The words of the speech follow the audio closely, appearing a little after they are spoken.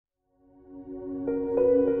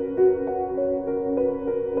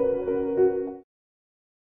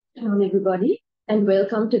everybody, and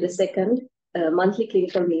welcome to the second monthly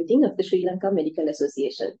clinical meeting of the Sri Lanka Medical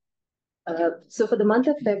Association. So for the month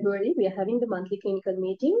of February, we are having the monthly clinical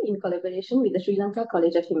meeting in collaboration with the Sri Lanka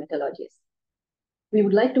College of Haematologists. We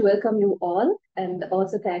would like to welcome you all and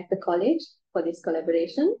also thank the college for this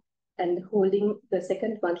collaboration and holding the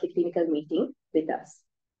second monthly clinical meeting with us.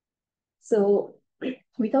 So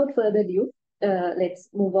without further ado, let's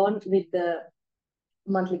move on with the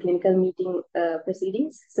monthly clinical meeting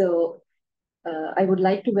proceedings. So I would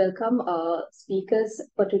like to welcome our speakers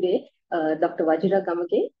for today, Dr. Vajira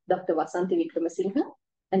Gamage, Dr. Vasanthi Wickramasinghe,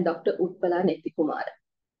 and Dr. Utpala Nethikumara.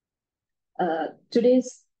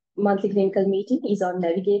 Today's monthly clinical meeting is on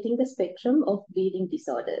navigating the spectrum of bleeding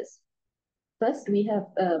disorders. First, we have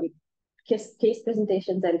case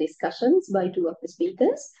presentations and discussions by two of the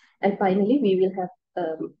speakers, and finally, we will have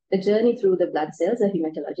a journey through the blood cells, a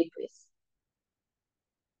hematologic quiz.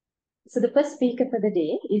 So the first speaker for the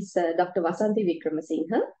day is Dr. Vasanthi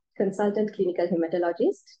Wickramasinghe, Consultant Clinical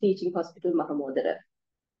Hematologist, Teaching Hospital, Mahamodara.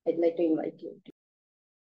 I'd like to invite you.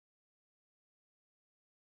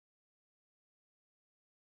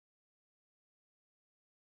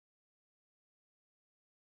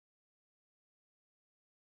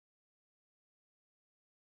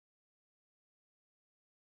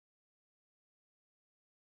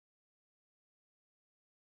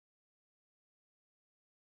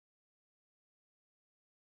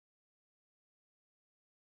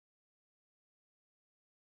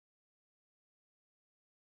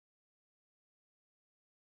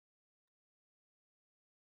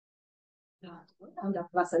 I'm Dr.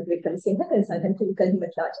 Vasanthi Wickramasinghe, Consultant Clinical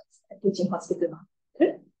Hematologist at Teaching Hospital,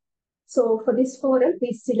 Mahamodara. So for this forum,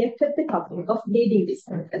 we selected the topic of bleeding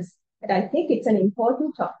disorders. And I think it's an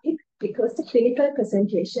important topic because the clinical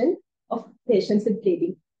presentation of patients with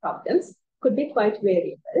bleeding problems could be quite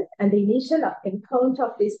variable, and the initial encounter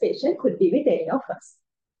of this patient could be with any of us.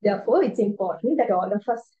 Therefore, it's important that all of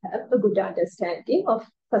us have a good understanding of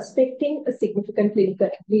suspecting a significant clinical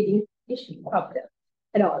bleeding issue problem,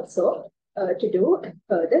 and also to do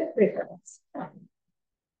further reference.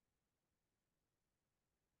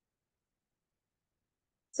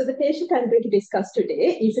 So the patient I'm going to discuss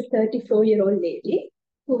today is a 34-year-old lady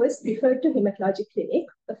who was referred to hematology clinic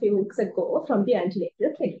a few weeks ago from the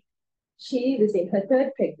antenatal clinic. She was in her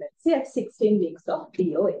third pregnancy at 16 weeks of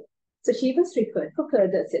DOA. So she was referred for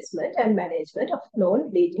further assessment and management of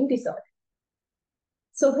known bleeding disorder.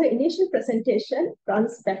 So her initial presentation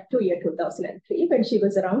runs back to year 2003 when she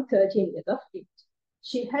was around 13 years of age.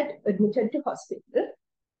 She had admitted to hospital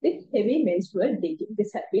with heavy menstrual bleeding.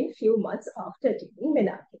 This had been a few months after taking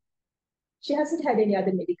menarche. She hasn't had any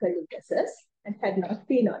other medical illnesses and had not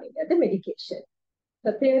been on any other medication.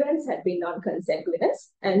 Her parents had been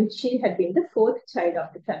non-consanguineous, and she had been the fourth child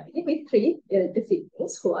of the family with three elder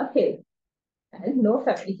siblings who are healthy, and no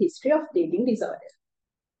family history of bleeding disorder.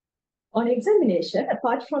 On examination,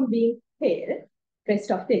 apart from being pale,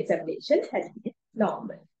 rest of the examination had been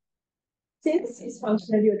normal. Since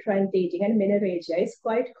dysfunctional uterine bleeding and menorrhagia is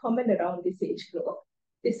quite common around this age group,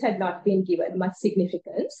 this had not been given much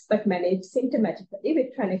significance, but managed symptomatically with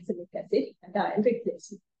tranexamic acid and iron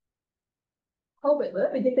replacement. However,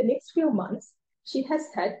 within the next few months, she has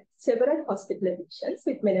had several hospital admissions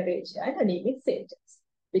with menorrhagia and anemic symptoms,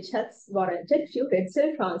 which has warranted few red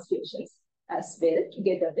cell transfusions as well,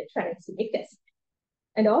 together with tranexamic acid.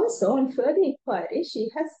 And also, on further inquiry, she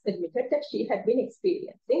has admitted that she had been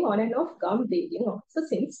experiencing on and off gum bleeding also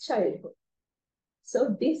since childhood.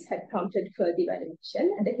 So this had prompted further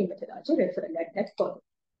evaluation and a hematology referral at that point.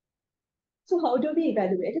 So how do we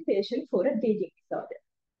evaluate a patient for a bleeding disorder?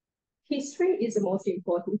 History is the most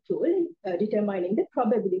important tool in determining the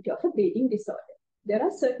probability of a bleeding disorder. There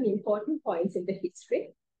are certain important points in the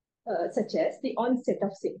history, such as the onset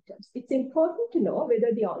of symptoms. It's important to know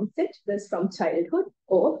whether the onset was from childhood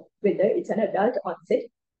or whether it's an adult onset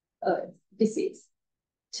disease.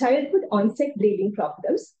 Childhood onset bleeding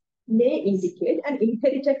problems may indicate an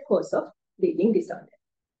inherited cause of bleeding disorder.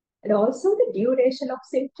 And also the duration of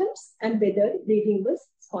symptoms and whether the bleeding was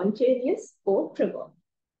spontaneous or provoked.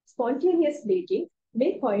 Spontaneous bleeding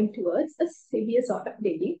may point towards a severe sort of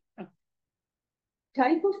bleeding.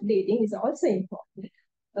 Type of bleeding is also important,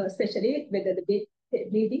 especially whether the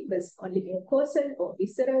bleeding was only mucosal or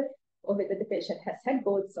visceral, or whether the patient has had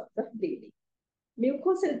both sorts of bleeding.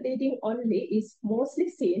 Mucosal bleeding only is mostly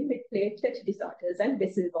seen with platelet disorders and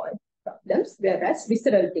vessel wall problems, whereas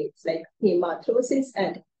visceral bleeds like haematologists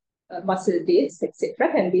and muscle bleeds,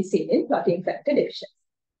 etc., can be seen in clotting factor deficiency.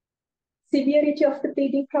 Severity of the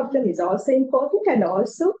bleeding problem is also important, and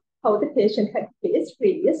also how the patient had faced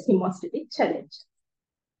previous hemostatic challenges.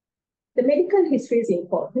 The medical history is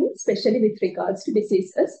important, especially with regards to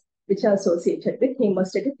diseases which are associated with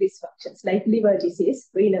hemostatic dysfunctions like liver disease,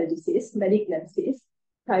 renal disease, malignancies,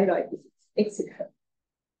 thyroid disease, etc.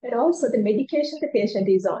 And also the medication the patient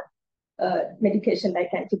is on, medication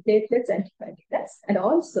like antiplatelets, anticoagulants, and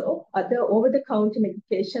also other over-the-counter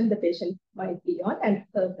medication the patient might be on, and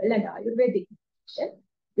herbal and Ayurvedic medication,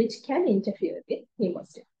 which can interfere with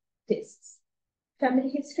hemostasis. Family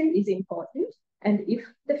history is important, and if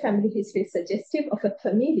the family history is suggestive of a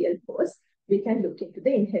familial cause, we can look into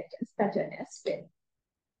the inheritance pattern as well.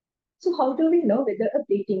 So how do we know whether a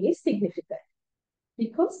bleeding is significant?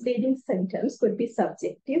 Because bleeding symptoms could be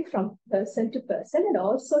subjective from person to person and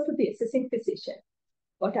also to the assessing physician.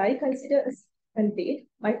 What I consider as bleed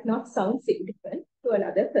might not sound significant to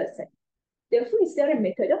another person. Therefore, is there a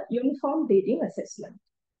method of uniform bleeding assessment?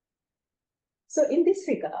 So in this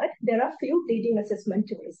regard, there are few bleeding assessment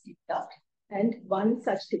tools developed, and one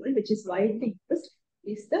such tool which is widely used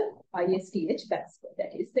is the ISTH BASCO, that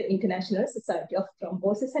is the International Society of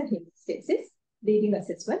Thrombosis and Hemostasis bleeding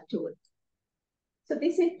assessment tool. So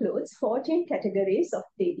this includes 14 categories of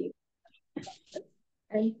bleeding,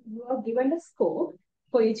 and you are given a score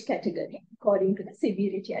for each category according to the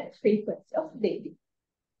severity and frequency of bleeding.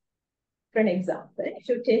 For an example, if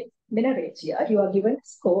you take menorrhagia, you are given a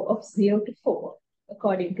score of 0 to 4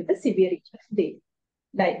 according to the severity of bleeding.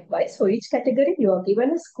 Likewise, for each category, you are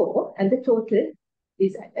given a score and the total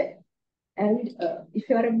is added. And if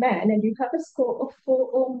you are a man and you have a score of 4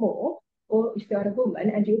 or more, or if you are a woman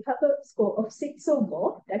and you have a score of 6 or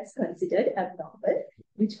more, that's considered abnormal,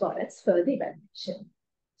 which warrants further evaluation.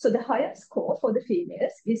 So the higher score for the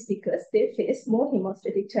females is because they face more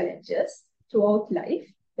hemostatic challenges throughout life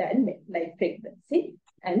than men, like pregnancy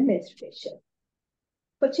and menstruation.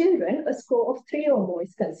 For children, a score of 3 or more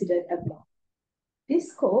is considered abnormal. This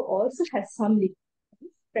score also has some limitations.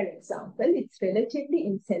 For example, it's relatively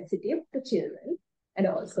insensitive to children and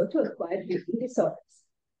also to acquired bleeding disorders.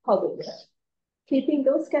 However, keeping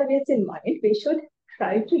those caveats in mind, we should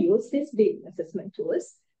try to use these bleeding assessment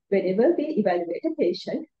tools whenever we evaluate a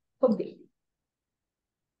patient for bleeding.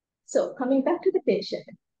 So coming back to the patient,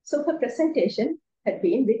 so her presentation had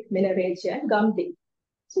been with menorrhagia and gum bleeding.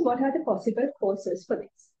 So what are the possible causes for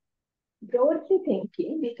this? Broadly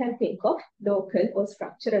thinking, we can think of local or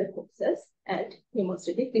structural causes and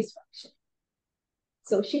hemostatic dysfunction.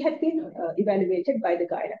 So she had been evaluated by the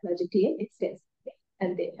gynecology team extensively,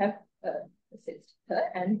 and they have assessed her,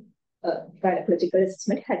 and gynecological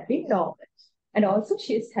assessment had been normal. And also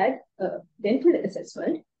she's had dental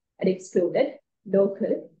assessment and excluded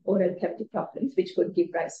local oral cavity problems, which could give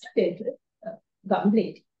rise to dental gum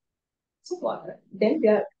bleeding. So then we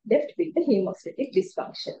are left with the hemostatic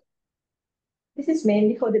dysfunction. This is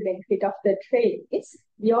mainly for the benefit of the trainees.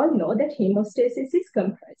 We all know that hemostasis is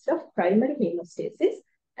comprised of primary hemostasis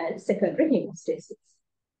and secondary hemostasis.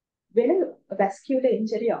 When a vascular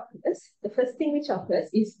injury occurs, the first thing which occurs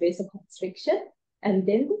is vasoconstriction, and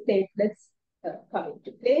then the platelets come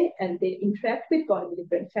into play and they interact with von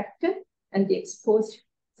Willebrand factor and the exposed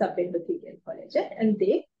subendothelial collagen, and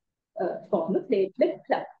they form a platelet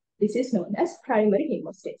plug. This is known as primary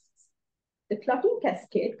hemostasis. The clotting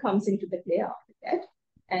cascade comes into the play after that,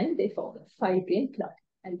 and they form a fibrin clot.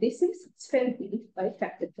 And this is strengthened by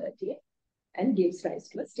factor 13 and gives rise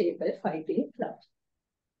to a stable fibrin clot.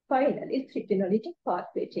 Finally, fibrinolytic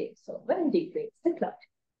pathway takes over and degrades the clot.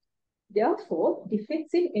 Therefore,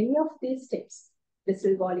 defects in any of these steps,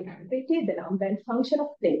 vessel wall integrity, the number and function of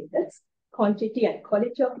platelets, quantity and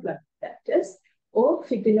quality of blood factors, or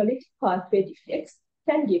fibrinolytic pathway defects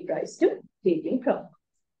can give rise to bleeding problems.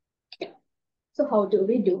 So how do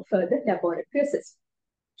we do further laboratory assessment?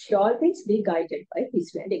 Should always be guided by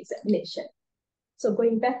history and examination. So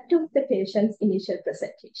going back to the patient's initial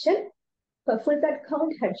presentation, her full blood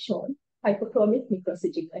count had shown hypochromic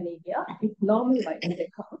microcytic anemia with normal white blood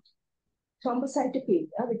count,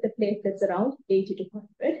 thrombocytopenia with the platelets around 80 to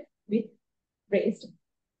 100 with raised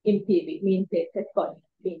MPV, mean platelet volume,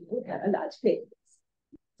 meaning a large platelets.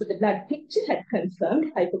 So the blood picture had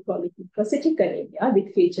confirmed hypochromic microcytic anemia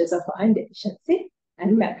with features of iron deficiency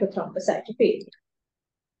and macrothrombocytopenia.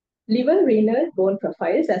 Liver, renal, bone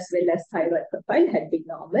profiles as well as thyroid profile had been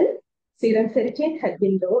normal. Serum ferritin had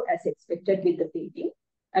been low as expected with the bleeding.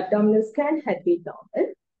 Abdominal scan had been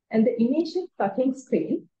normal. And the initial clotting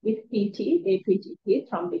screen with PT, APTP,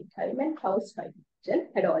 thrombin time, and Klaus fibrinogen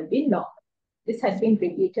had all been normal. This had been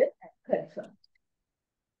repeated and confirmed.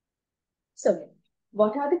 So,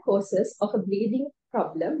 what are the causes of a bleeding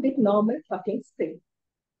problem with normal clotting screen?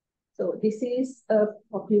 So, this is a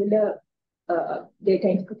popular data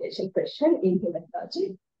interpretation question in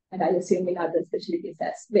hematology, and I assume in other specialties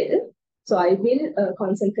as well. So I will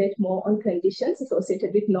concentrate more on conditions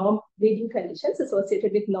associated with bleeding conditions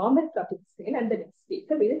associated with normal clotting strain, and the next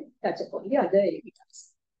speaker will touch upon the other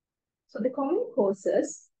areas. So the common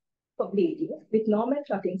causes for bleeding with normal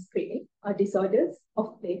clotting strain are disorders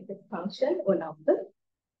of platelet function or number,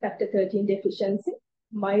 factor 13 deficiency,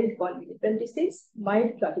 mild von Willebrand disease,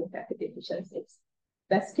 mild clotting factor deficiencies,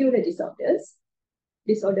 vascular disorders,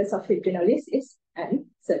 disorders of fibrinolysis, and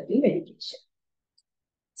certain medication.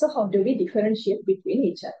 So how do we differentiate between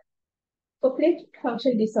each other? For platelet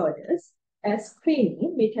function disorders, as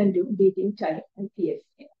screening, we can do bleeding time and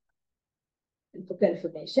PFA. And for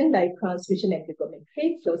confirmation, like transfusion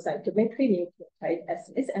aggregometry, flow cytometry, nucleotide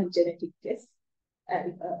assays, and genetic tests,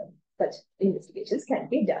 and such investigations can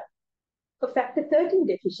be done. For factor 13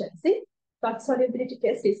 deficiency, blood solubility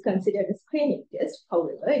test is considered a screening test.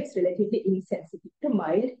 However, it's relatively insensitive to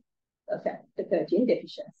mild factor 13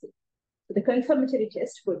 deficiency. So the confirmatory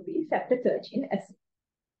test would be factor 13 assay.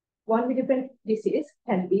 Von Willebrand disease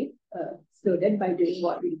can be excluded by doing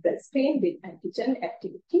von Willebrand screen with antigen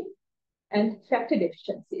activity, and factor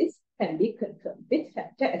deficiencies can be confirmed with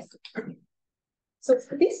factor assay. So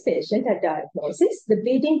for this patient at diagnosis, the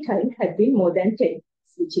bleeding time had been more than 10 days,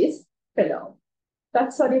 which is prolonged.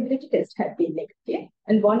 Blood solubility test had been negative,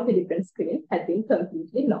 and von Willebrand screen had been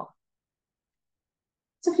completely normal.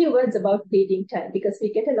 So a few words about bleeding time, because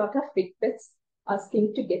we get a lot of requests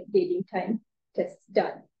asking to get bleeding time tests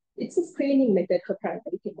done. It's a screening method for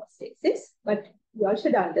primary hemostasis, but you all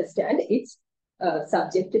should understand it's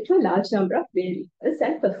subjected to a large number of variables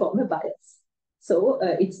and performer bias. So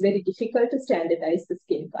it's very difficult to standardize the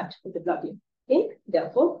skin cut for the blood in.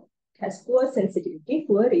 Therefore, it has poor sensitivity,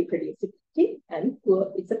 poor reproducibility, and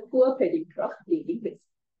it's a poor predictor of bleeding risk.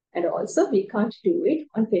 And also, we can't do it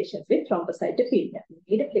on patients with thrombocytopenia. We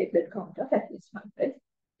need a platelet count of at least 100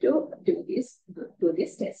 to do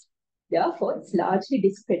this test. Therefore, it's largely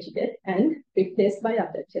discredited and replaced by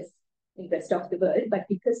other tests in the rest of the world. But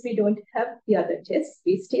because we don't have the other tests,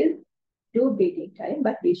 we still do bleeding time,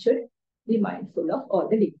 but we should be mindful of all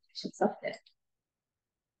the limitations of that.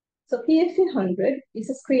 So PFA 100 is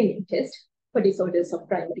a screening test for disorders of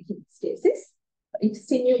primary hemostasis. It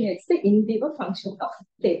simulates the in vivo function of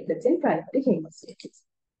platelets in primary hemostasis.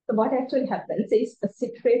 So what actually happens is a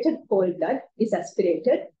citrated whole blood is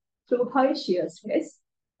aspirated through high shear stress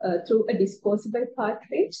through a disposable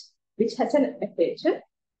cartridge, which has an aperture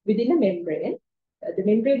within a membrane. The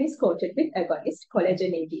membrane is coated with agonist,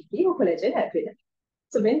 collagen ADP or collagen adrenaline.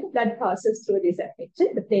 So when the blood passes through this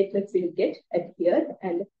aperture, the platelets will get adhered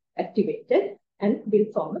and activated and will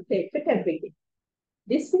form a platelet aggregate.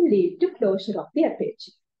 This will lead to closure of the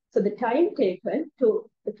aperture. So the time taken to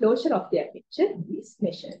the closure of the aperture is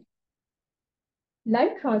measured.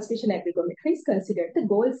 Light transfusion aggregometry is considered the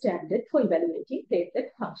gold standard for evaluating platelet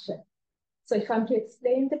function. So if I'm to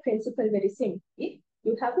explain the principle very simply,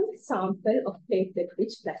 you have a sample of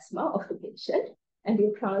platelet-rich plasma of the patient, and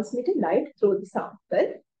you transmit light through the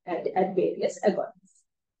sample and add various agonists.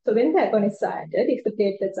 So when the agonists are added, if the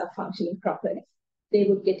platelets are functioning properly, they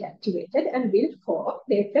would get activated and will form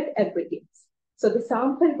platelet aggregates. So the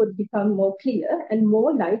sample would become more clear and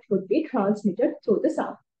more light would be transmitted through the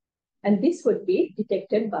sample. And this would be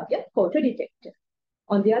detected by a photodetector.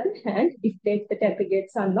 On the other hand, if platelet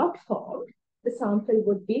aggregates are not formed, the sample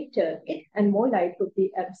would be turbid and more light would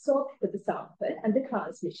be absorbed to the sample and the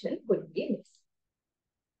transmission would be missed.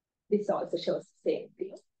 This also shows the same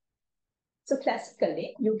thing. So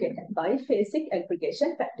classically, you get a biphasic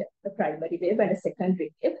aggregation pattern, a primary wave and a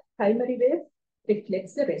secondary wave. Primary wave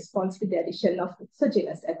reflects the response with the addition of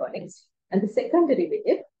exogenous agonists, and the secondary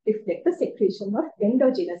wave reflects the secretion of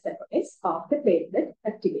endogenous agonists after platelet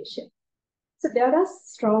activation. So there are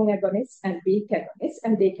strong agonists and weak agonists,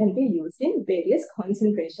 and they can be used in various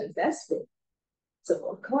concentrations as well. So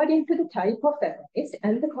according to the type of agonist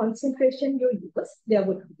and the concentration you use, there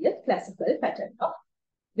would be a classical pattern of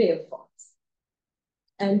waveforms.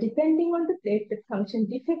 And depending on the platelet function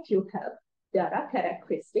defect you have, there are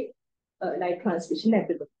characteristic light transfusion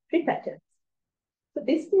aggregometry patterns. So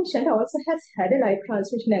this patient also has had a light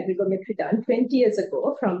transfusion aggregometry done 20 years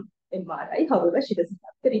ago from MRI. However, she doesn't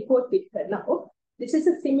have the report with her now. This is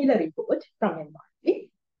a similar report from MRI.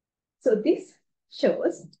 So this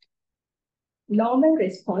shows normal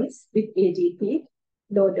response with AGP,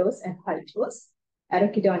 low dose and high dose,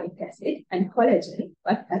 arachidonic acid and collagen,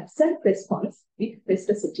 but absent response with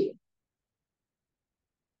ristocetin.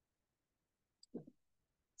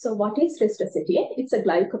 So what is ristocetin? It's a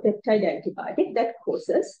glycopeptide antibiotic that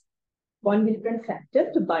causes von Willebrand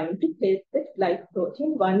factor to bind to platelet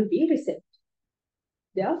glycoprotein 1b receptor.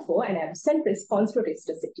 Therefore, an absent response to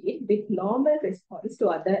risdosity with normal response to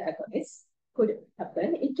other agonists could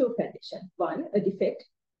happen in two conditions. One, a defect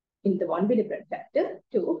in the 1 bilirubin factor.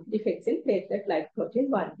 Two, defects in platelet-like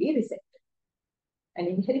protein 1b receptor. An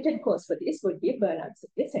inherited cause for this would be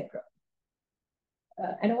Bernard-Soulier syndrome.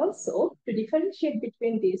 And also, to differentiate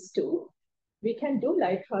between these two, we can do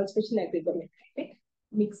light transmission aggregometry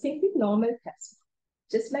mixing with normal plasma.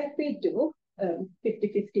 Just like we do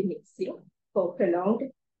 50-50 mixing for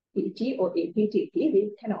prolonged PT or APTP,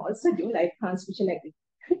 we can also do light transmission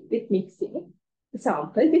aggregometry with mixing the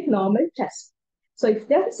sample with normal plasma. So if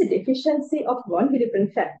there is a deficiency of 1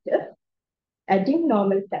 bilirubin factor, adding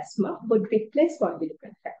normal plasma would replace 1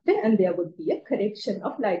 bilirubin factor and there would be a correction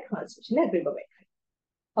of light transmission aggregometry.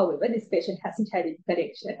 However, this patient hasn't had any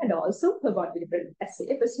correction and also her 1 bilirubin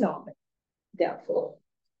assay was normal. Therefore,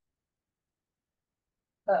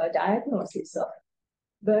 a diagnosis of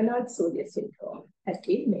Bernard-Soulier syndrome has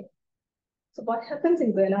been made. So what happens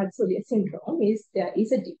in Bernard-Soulier syndrome is there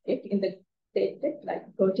is a defect in the platelet-like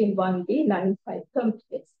protein 1b 9-5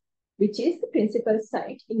 complex, which is the principal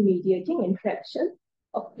site in mediating interaction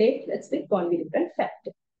of platelets with 1 bilirubin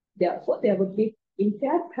factor. Therefore, there would be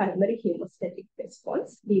impaired primary hemostatic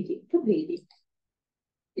response leading to bleeding.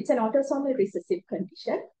 It's an autosomal recessive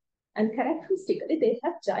condition, and characteristically, they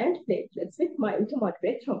have giant platelets with mild to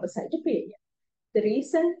moderate thrombocytopenia. The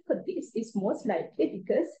reason for this is most likely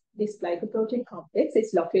because this glycoprotein complex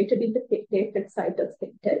is located in the platelet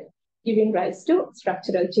cytoskeleton, giving rise to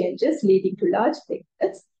structural changes leading to large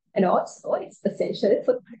platelets, and also it's essential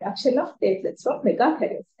for the production of platelets from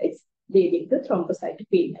megakaryocytes, leading to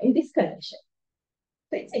thrombocytopenia in this condition.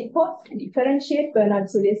 So it's important to differentiate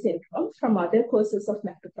Bernard-Soulier syndrome from other causes of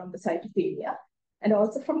macrothrombocytopenia and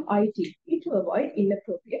also from ITP to avoid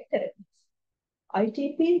inappropriate therapies.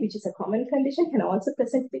 ITP, which is a common condition, can also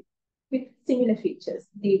present with similar features,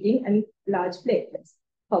 bleeding and large platelets.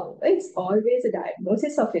 However, it's always a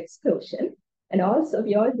diagnosis of exclusion. And also,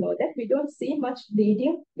 we all know that we don't see much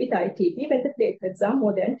bleeding with ITP when the platelets are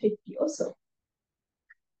more than 50 or so.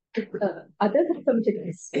 Other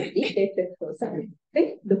confirmatory study, platelet flow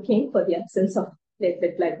cytometry, looking for the absence of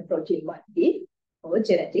platelet-like protein 1b or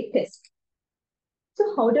genetic test.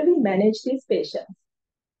 So how do we manage these patients?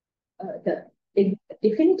 The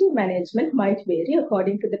definitive management might vary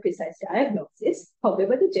according to the precise diagnosis.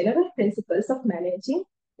 However, the general principles of managing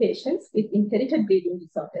patients with inherited bleeding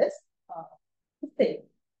disorders are the same.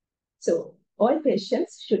 So all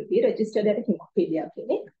patients should be registered at a hemophilia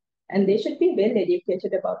clinic, and they should be well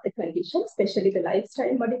educated about the condition, especially the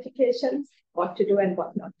lifestyle modifications, what to do and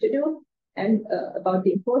what not to do, and about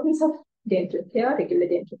the importance of dental care, regular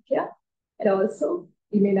dental care, and also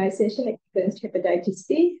immunization against hepatitis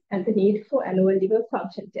B and the need for annual liver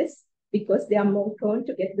function tests because they are more prone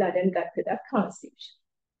to get blood and gut product transfusion.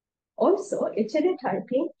 Also, HLA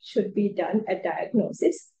typing should be done at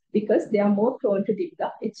diagnosis because they are more prone to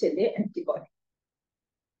develop HLA antibody.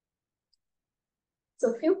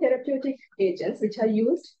 So few therapeutic agents which are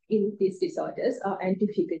used in these disorders are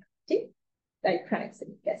antifibrinolytic, like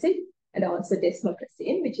tranexamic acid, and also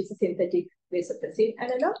desmopressin, which is a synthetic vasopressin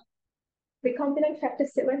analog. Recombinant factor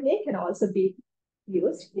 7A can also be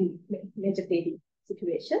used in major bleeding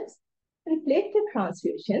situations. And platelet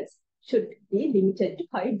transfusions should be limited to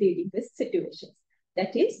high bleeding risk situations.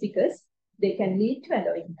 That is because they can lead to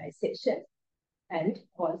alloimmunization and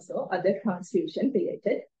also other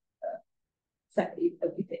transfusion-related side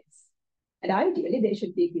effects. And ideally, they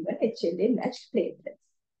should be given HLA-matched platelets.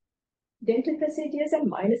 Dental procedures and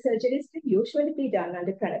minor surgeries can usually be done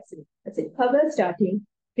under tranexamic acid cover, starting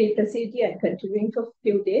pre-procedure and continuing for a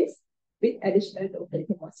few days with additional local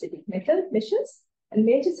hemostatic measures. And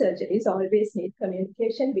major surgeries always need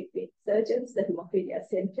communication between surgeons, the hemophilia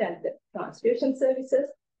center, and the transfusion services.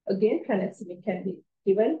 Again, tranexamic can be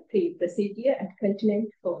given pre-procedure and continuing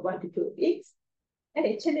for 1 to 2 weeks. And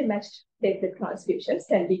HLA-matched platelet transfusions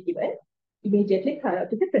can be given immediately prior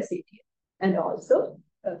to the procedure. And also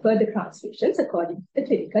further transfusions according to the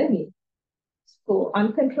clinical need. For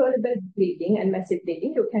uncontrollable bleeding and massive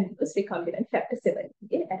bleeding, you can use recombinant factor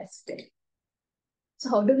 7A as well. So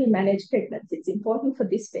how do we manage pregnancy? It's important for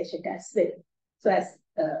this patient as well.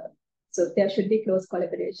 So there should be close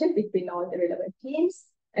collaboration between all the relevant teams,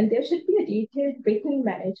 and there should be a detailed written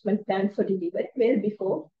management plan for delivery well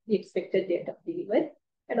before the expected date of delivery.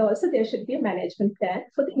 And also there should be a management plan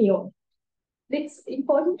for the neonate. It's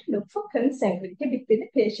important to look for consanguinity between the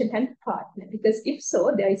patient and the partner, because if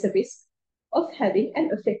so, there is a risk of having an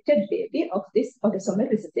affected baby of this autosomal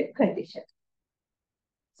recessive condition.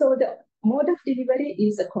 So the mode of delivery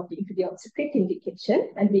is according to the obstetric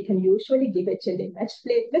indication, and we can usually give HLA matched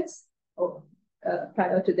platelets or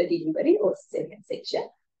prior to the delivery or cesarean section,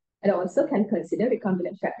 and also can consider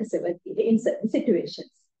recombinant factor 7 in certain situations.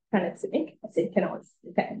 Tranexamic acid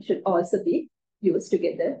should also be used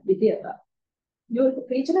together with the above.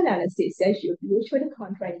 Regional anesthesia is usually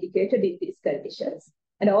contraindicated in these conditions.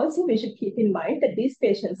 And also we should keep in mind that these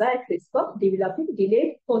patients are at risk of developing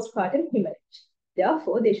delayed postpartum hemorrhage.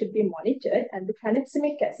 Therefore, they should be monitored and the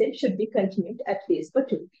tranexamic acid should be continued at least for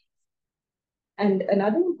 2 weeks. And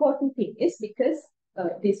another important thing is because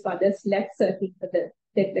these mothers lack certain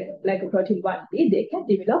glycoprotein 1b, they can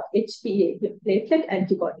develop HPA, platelet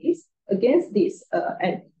antibodies against these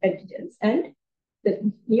antigens. And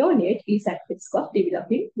the neonate is at risk of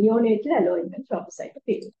developing neonatal alloyment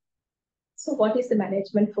thrombocytopenia. So what is the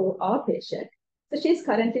management for our patient? So she is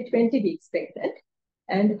currently 20 weeks pregnant,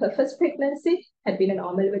 and her first pregnancy had been a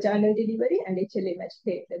normal vaginal delivery, and HLA matched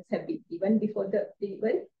platelets have been given before the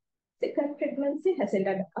delivery. Second pregnancy has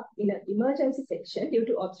ended up in an emergency section due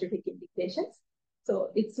to obstetric indications. So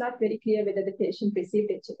it's not very clear whether the patient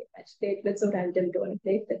received HLA matched platelets or random donor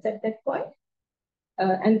platelets at that point.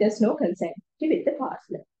 And there's no consent with the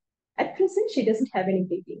partner. At present, she doesn't have any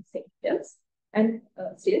bleeding symptoms, and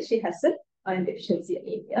still she has an iron deficiency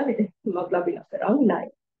anemia with a hemoglobin of around 9.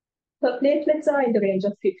 Her platelets are in the range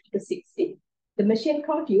of 50 to 60. The machine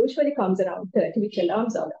count usually comes around 30, which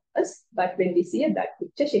alarms all of us. But when we see a blood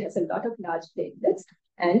picture, she has a lot of large platelets,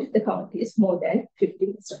 and the count is more than 50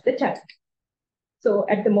 most of the time. So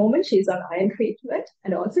at the moment, she's on iron treatment,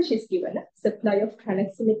 and also she's given a supply of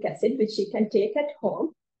tranexamic acid, which she can take at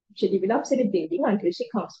home. She develops any bleeding until she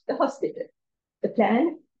comes to the hospital. The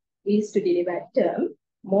plan is to deliver at term.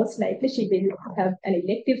 Most likely, she will have an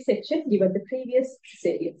elective section given the previous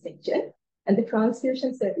cesarean section, and the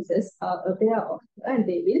transfusion services are aware of her, and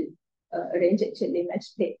they will arrange HLA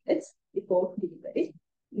matched platelets before delivery,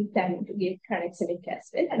 planning to give tranexamic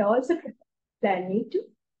as well, and also planning to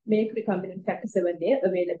make recombinant factor 7A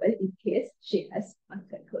available in case she has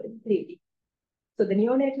uncontrolled bleeding. So the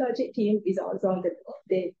neonatology team is also on the go.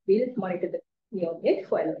 They will monitor the neonate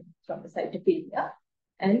for thrombocytopenia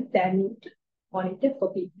and planning to monitor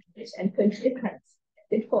for PPH and continue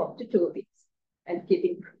transit for up to 2 weeks and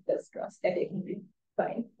keeping fingers crossed that it will be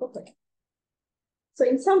fine for her. So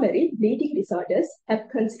in summary, bleeding disorders have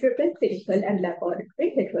considerable clinical and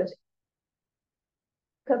laboratory heterogeneity.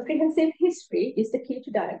 Comprehensive history is the key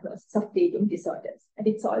to diagnosis of bleeding disorders, and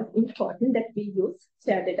it's all important that we use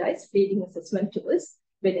standardized bleeding assessment tools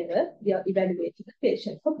whenever we are evaluating a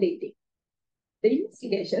patient for bleeding. The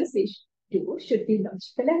investigations we do should be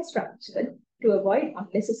logical and structured to avoid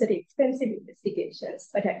unnecessary expensive investigations,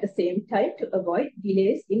 but at the same time to avoid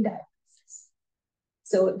delays in diagnosis.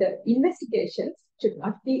 So the investigations should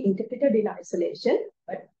not be interpreted in isolation,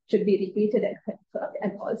 but should be repeated and confirmed,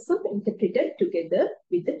 and also interpreted together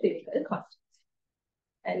with the clinical context.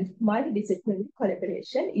 And multidisciplinary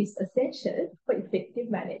collaboration is essential for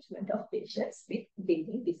effective management of patients with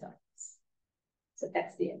bleeding disorders. So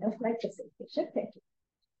that's the end of my presentation. Thank you.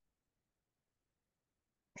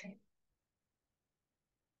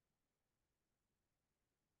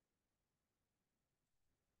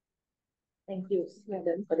 Thank you,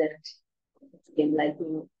 Madam, for that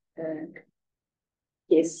enlightening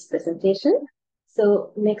case presentation.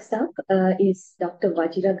 So next up is Dr.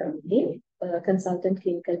 Vajira Gambhir, consultant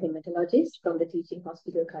clinical hematologist from the teaching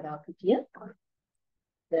hospital Karakutia.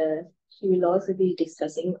 She will also be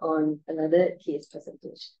discussing on another case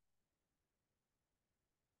presentation.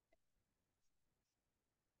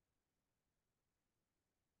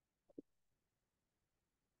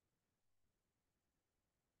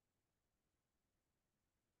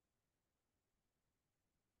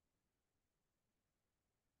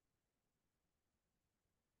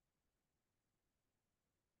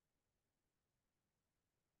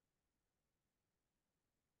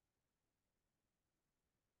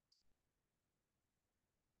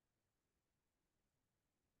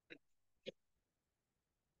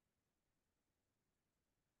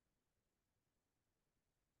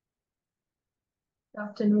 Good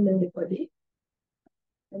afternoon, everybody.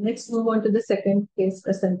 Let's move on to the second case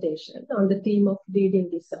presentation on the theme of bleeding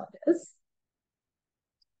disorders.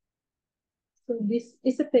 So this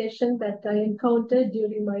is a patient that I encountered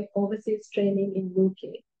during my overseas training in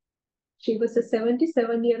UK. She was a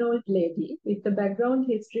 77-year-old lady with a background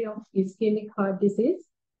history of ischemic heart disease,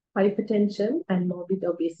 hypertension, and morbid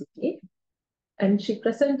obesity. And she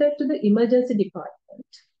presented to the emergency department,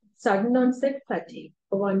 sudden onset fatigue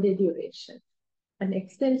for 1-day duration, and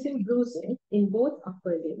extensive bruising in both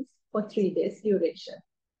upper limbs for 3 days duration.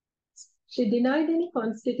 She denied any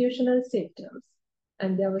constitutional symptoms,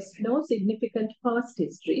 and there was no significant past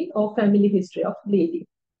history or family history of bleeding.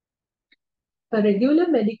 Her regular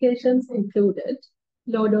medications included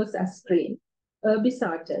low-dose aspirin,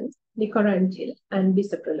 irbesartan, nicorantil, and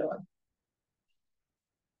bisoprolol.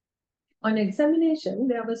 On examination,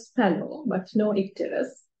 there was pallor, but no icterus.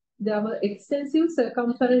 There were extensive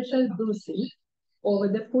circumferential bruising over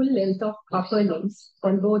the full length of upper limbs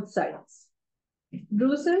on both sides.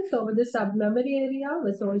 Bruises over the submammary area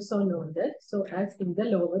was also noted, so as in the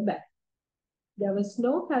lower back. There was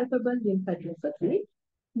no palpable lymphadenopathy,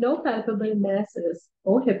 no palpable masses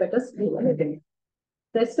or hepatosplenomegaly.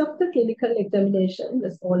 Rest of the clinical examination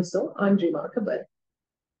was also unremarkable.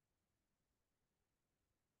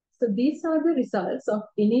 So these are the results of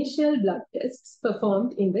initial blood tests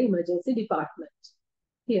performed in the emergency department.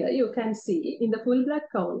 Here you can see in the full blood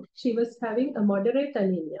count, she was having a moderate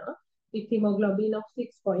anemia with hemoglobin of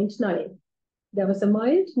 6.9. There was a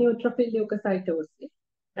mild neutrophil leukocytosis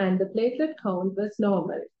and the platelet count was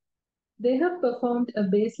normal. They have performed a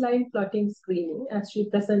baseline clotting screening as she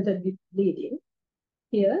presented with bleeding.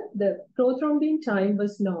 Here, the prothrombin time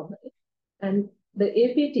was normal and the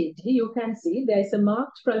APTT, you can see there is a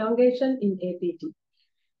marked prolongation in APT.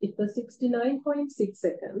 It was 69.6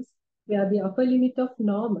 seconds, where the upper limit of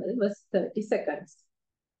normal was 30 seconds.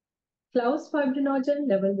 Klaus fibrinogen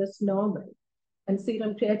level was normal, and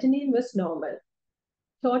serum creatinine was normal.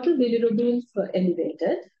 Total bilirubins were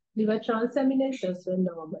elevated, liver transaminases were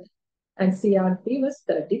normal, and CRP was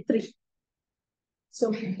 33. So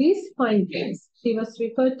with these findings, she was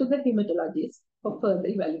referred to the hematologist for further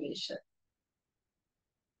evaluation.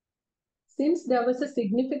 Since there was a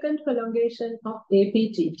significant prolongation of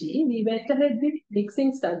APTT, we went ahead with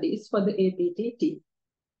mixing studies for the APTT.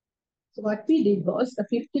 So what we did was a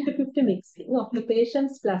 50-50 mixing of the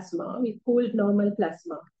patient's plasma with pooled normal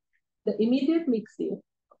plasma. The immediate mixing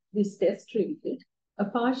of this test revealed a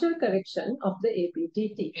partial correction of the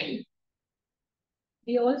APTT.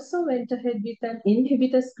 We also went ahead with an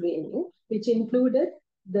inhibitor screening, which included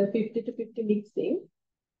the 50-50 mixing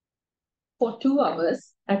for 2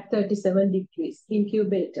 hours at 37 degrees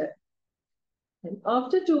incubator. And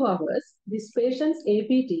after 2 hours, this patient's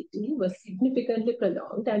APTT was significantly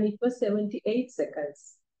prolonged and it was 78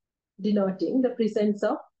 seconds, denoting the presence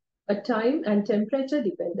of a time and temperature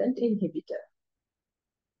dependent inhibitor.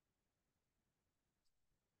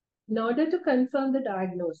 In order to confirm the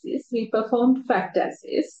diagnosis, we performed FACT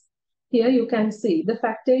assays. Here you can see the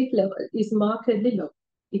factor VIII level is markedly low.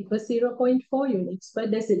 It was 0.4 units per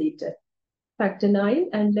deciliter. Factor 9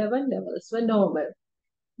 and 11 levels were normal.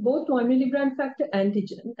 Both 1 milligram factor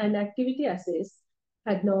antigen and activity assays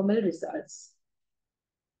had normal results.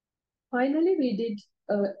 Finally, we did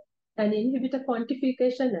an inhibitor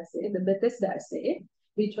quantification assay, the Bethesda assay,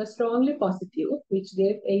 which was strongly positive, which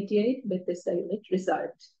gave 88 Bethesda unit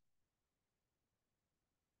result.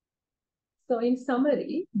 So in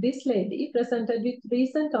summary, this lady presented with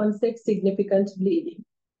recent onset significant bleeding.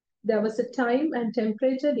 There was a time and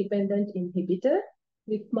temperature dependent inhibitor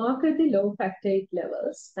with markedly low factor VIII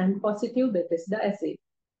levels and positive Bethesda assay.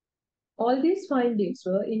 All these findings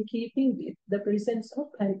were in keeping with the presence of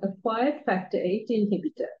an acquired factor VIII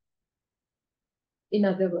inhibitor. In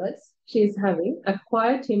other words, she is having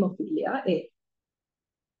acquired hemophilia A.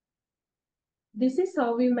 This is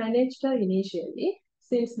how we managed her initially.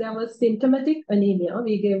 Since there was symptomatic anemia,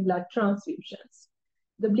 we gave blood transfusions.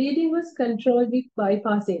 The bleeding was controlled with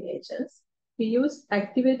bypassing agents. We used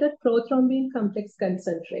activated prothrombin complex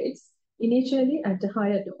concentrates, initially at a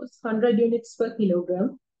higher dose, 100 units per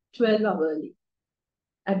kilogram, 12 hourly.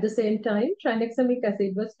 At the same time, tranexamic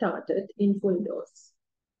acid was started in full dose.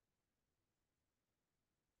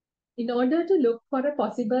 In order to look for a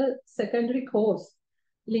possible secondary cause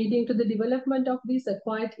leading to the development of this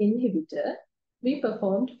acquired inhibitor, we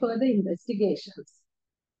performed further investigations.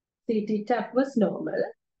 CT tap was normal,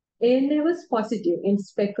 ANA was positive in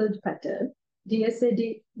speckled pattern,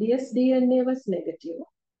 dsDNA was negative,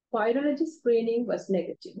 virology screening was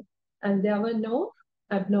negative, and there were no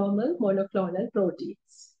abnormal monoclonal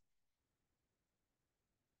proteins.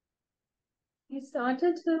 We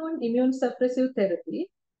started her on immune suppressive therapy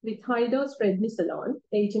with high-dose prednisolone,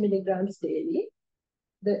 80 milligrams daily.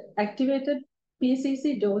 The activated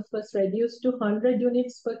PCC dose was reduced to 100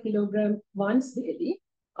 units per kilogram once daily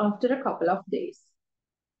after a couple of days.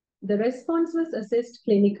 The response was assessed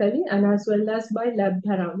clinically and as well as by lab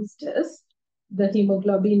parameters, the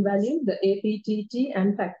hemoglobin value, the APTT,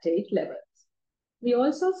 and factor VIII levels. We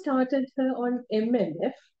also started her on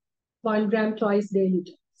MMF, 1 gram twice daily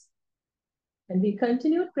dose. And we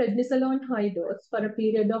continued prednisolone high dose for a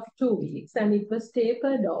period of 2 weeks, and it was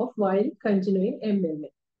tapered off while continuing MMF.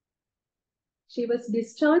 She was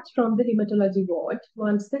discharged from the hematology ward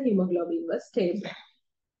once the hemoglobin was stable.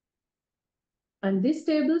 And this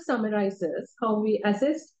table summarizes how we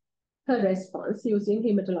assessed her response using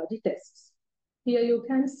hematology tests. Here you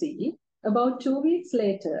can see about 2 weeks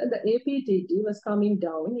later, the APTT was coming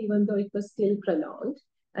down even though it was still prolonged,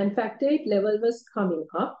 and factor VIII level was coming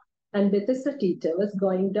up and Bethesda titer was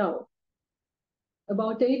going down.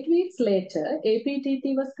 About 8 weeks later,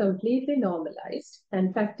 APTT was completely normalized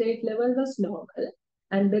and factor VIII level was normal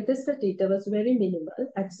and Bethesda titer was very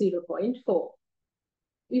minimal at 0.4.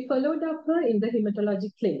 We followed up her in the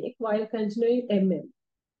hematology clinic while continuing MM.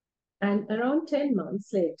 And around 10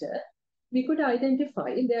 months later, we could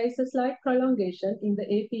identify there is a slight prolongation in the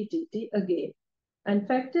APTT again. And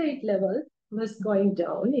factor VIII level was going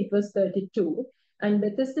down, it was 32, and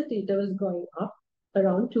Bethesda titer was going up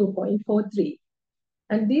around 2.43.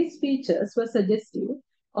 And these features were suggestive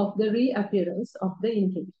of the reappearance of the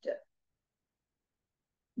inhibitor.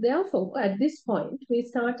 Therefore, at this point, we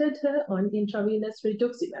started her on intravenous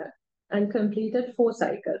rituximab and completed 4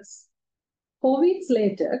 cycles. 4 weeks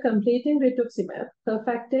later, completing rituximab, her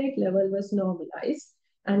factor VIII level was normalized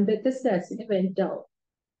and Bethesda assay went down.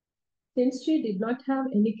 Since she did not have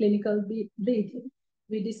any clinical bleeding,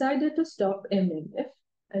 we decided to stop MMF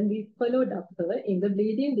and we followed up her in the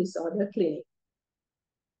bleeding disorder clinic.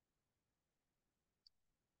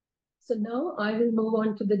 So now I will move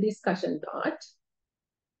on to the discussion part.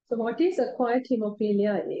 So what is acquired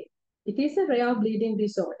hemophilia A? It is a rare bleeding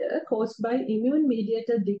disorder caused by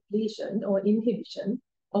immune-mediated depletion or inhibition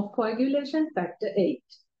of coagulation factor VIII.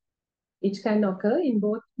 It can occur in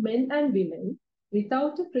both men and women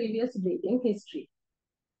without a previous bleeding history.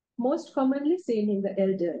 Most commonly seen in the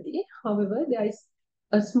elderly, however, there is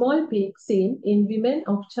a small peak seen in women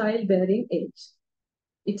of childbearing age.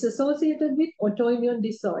 It's associated with autoimmune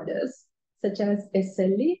disorders such as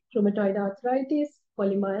SLE, rheumatoid arthritis,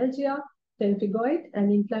 polymyalgia, pemphigoid,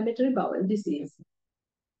 and inflammatory bowel disease.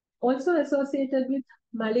 Also associated with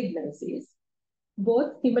malignancies,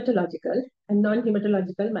 both hematological and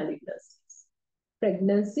non-hematological malignancies.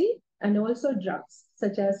 Pregnancy and also drugs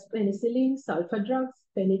such as penicillin, sulfur drugs,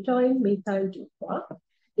 phenytoin, methyl 2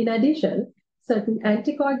 In addition, certain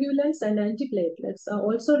anticoagulants and antiplatelets are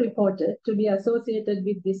also reported to be associated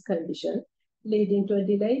with this condition, leading to a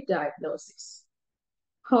delayed diagnosis.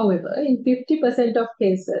 However, in 50% of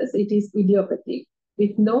cases, it is idiopathic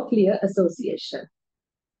with no clear association.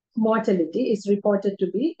 Mortality is reported to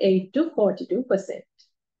be 8 to 42%.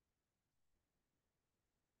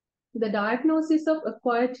 The diagnosis of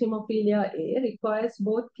acquired hemophilia A requires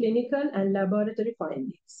both clinical and laboratory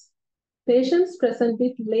findings. Patients present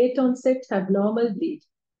with late onset abnormal bleeding.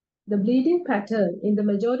 The bleeding pattern in the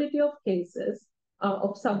majority of cases are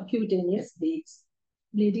of subcutaneous bleeds.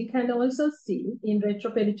 Bleeding can also seen in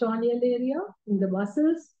retroperitoneal area, in the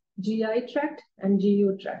muscles, GI tract, and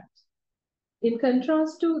GU tract. In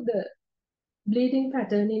contrast to the bleeding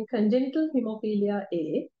pattern in congenital hemophilia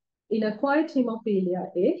A, in acquired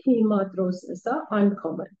hemophilia A, hemarthroses are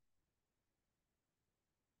uncommon.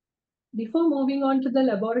 Before moving on to the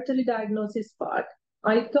laboratory diagnosis part,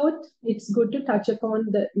 I thought it's good to touch upon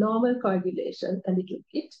the normal coagulation a little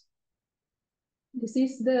bit. This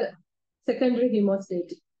is the secondary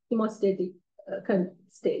hemostatic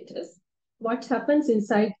status. What happens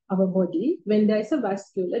inside our body when there is a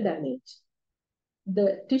vascular damage?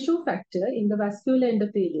 The tissue factor in the vascular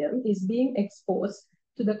endothelium is being exposed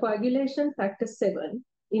to the coagulation factor 7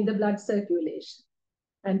 in the blood circulation.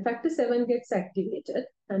 And factor 7 gets activated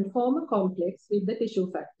and form a complex with the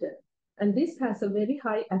tissue factor. And this has a very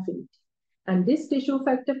high affinity. And this tissue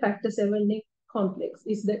factor, factor 7 complex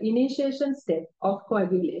is the initiation step of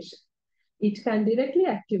coagulation. It can directly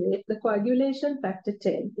activate the coagulation factor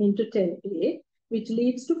 10 into 10A, which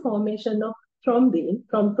leads to formation of thrombin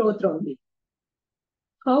from prothrombin.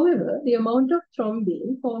 However, the amount of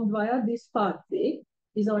thrombin formed via this pathway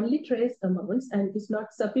is only trace amounts and is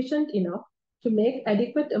not sufficient enough to make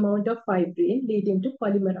adequate amount of fibrin, leading to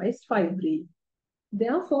polymerized fibrin.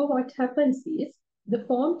 Therefore, what happens is the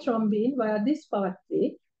formed thrombin via this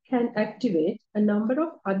pathway can activate a number of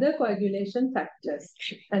other coagulation factors,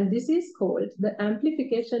 and this is called the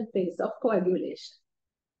amplification phase of coagulation.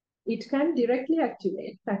 It can directly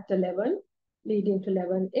activate factor 11, leading to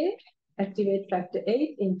 11A, activate factor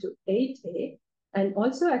 8 into 8A, and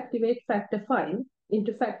also activate factor 5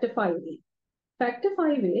 into factor 5A. Factor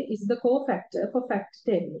 5A is the cofactor for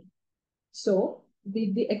factor 10A. So,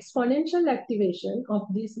 with the exponential activation of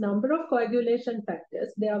this number of coagulation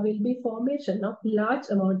factors, there will be formation of large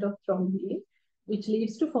amount of thrombin, which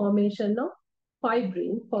leads to formation of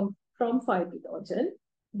fibrin from fibrinogen.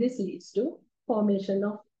 This leads to formation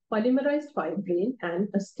of polymerized fibrin and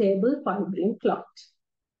a stable fibrin clot.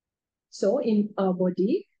 So in our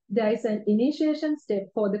body, There is an initiation step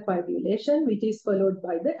for the coagulation, which is followed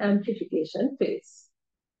by the amplification phase.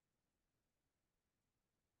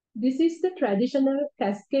 This is the traditional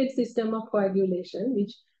cascade system of coagulation,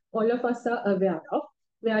 which all of us are aware of,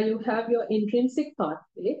 where you have your intrinsic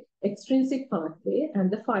pathway, extrinsic pathway,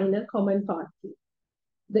 and the final common pathway.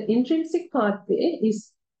 The intrinsic pathway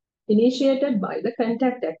is initiated by the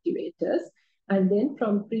contact activators, and then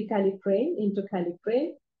from pre-kallikrein into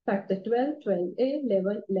kallikrein, factor 12, 12A,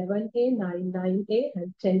 11, 11A, 9, 9A,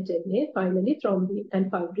 and 10, 10A, finally thrombin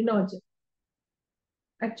and fibrinogen.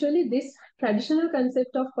 Actually, this traditional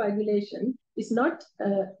concept of coagulation is not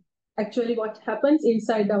actually what happens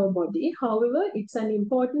inside our body. However, it's an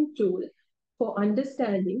important tool for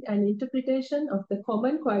understanding and interpretation of the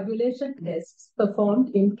common coagulation tests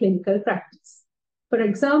performed in clinical practice. For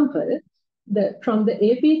example, from the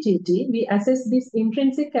APTT, we assess this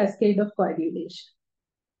intrinsic cascade of coagulation.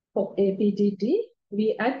 For APTT,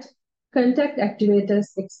 we add contact activators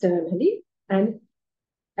externally and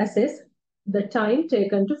assess the time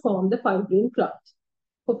taken to form the fibrin clot.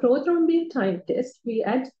 For prothrombin time test, we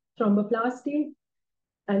add thromboplastin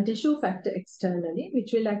and tissue factor externally,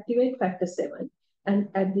 which will activate factor 7, and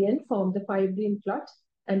at the end form the fibrin clot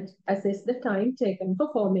and assess the time taken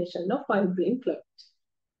for formation of fibrin clot.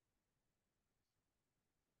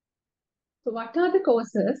 So what are the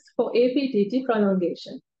causes for APTT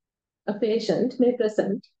prolongation? A patient may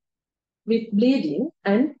present with bleeding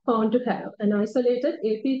and found to have an isolated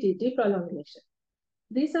APTT prolongation.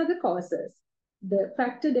 These are the causes: the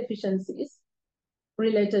factor deficiencies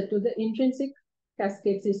related to the intrinsic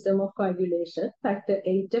cascade system of coagulation, factor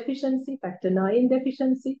 8 deficiency, factor 9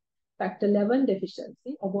 deficiency, factor 11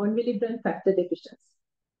 deficiency, or von Willebrand factor deficiency.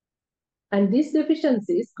 And these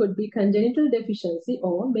deficiencies could be congenital deficiency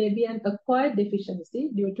or maybe an acquired deficiency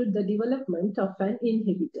due to the development of an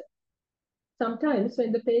inhibitor. Sometimes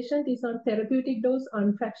when the patient is on therapeutic dose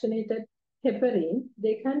unfractionated heparin,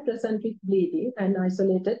 they can present with bleeding and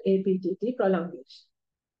isolated APTT prolongation.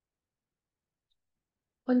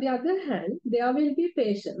 On the other hand, there will be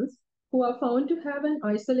patients who are found to have an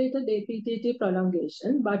isolated APTT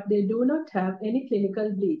prolongation, but they do not have any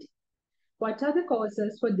clinical bleeding. What are the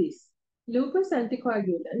causes for this? Lupus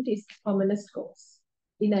anticoagulant is the commonest cause.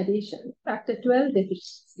 In addition, factor 12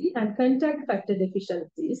 deficiency and contact factor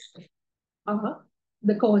deficiencies are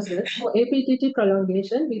the causes for APTT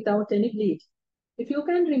prolongation without any bleeding. If you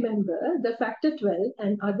can remember, the factor 12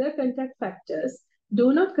 and other contact factors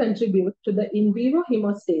do not contribute to the in vivo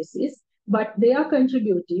hemostasis, but they are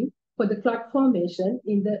contributing for the clot formation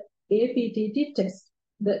in the APTT test,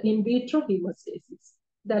 the in vitro hemostasis.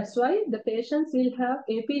 That's why the patients will have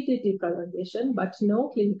APTT prolongation, but no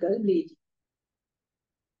clinical bleeding.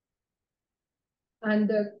 And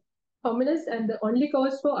the commonest and the only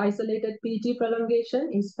cause for isolated PT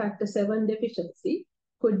prolongation is factor 7 deficiency,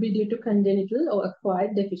 could be due to congenital or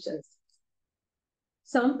acquired deficiencies.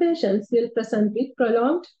 Some patients will present with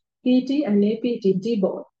prolonged PT and APTT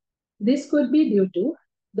both. This could be due to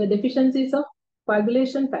the deficiencies of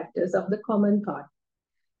coagulation factors of the common part,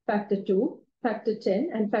 factor 2, factor 10,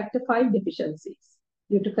 and factor 5 deficiencies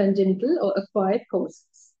due to congenital or acquired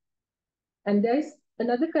causes. And there is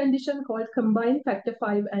another condition called combined factor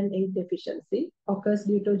 5 and 8 deficiency, occurs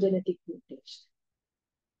due to genetic mutation.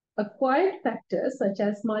 Acquired factors such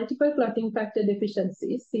as multiple clotting factor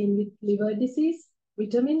deficiencies seen with liver disease,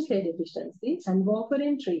 vitamin K deficiency, and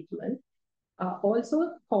warfarin treatment are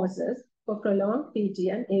also causes for prolonged PT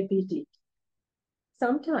and APT.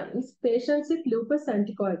 Sometimes patients with lupus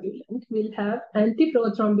anticoagulant will have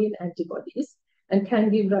antiprothrombin antibodies and can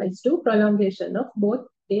give rise to prolongation of both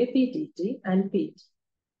APTT and PT.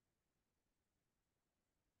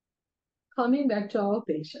 Coming back to our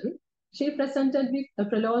patient, she presented with a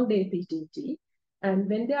prolonged APTT, and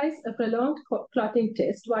when there is a prolonged clotting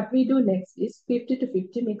test, what we do next is 50 to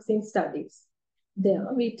 50 mixing studies. There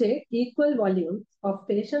we take equal volumes of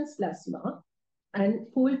patient's plasma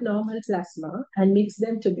and pooled normal plasma and mix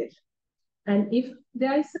them together. And if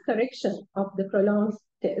there is a correction of the prolonged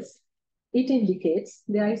test, it indicates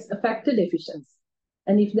there is a factor deficiency.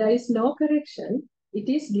 And if there is no correction, it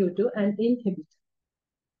is due to an inhibitor.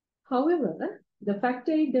 However, the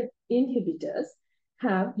factor 8 inhibitors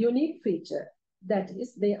have unique feature, that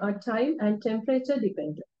is, they are time and temperature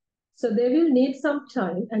dependent. So they will need some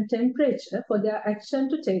time and temperature for their action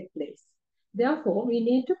to take place. Therefore, we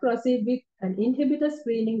need to proceed with an inhibitor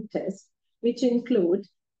screening test, which includes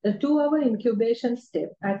a 2-hour incubation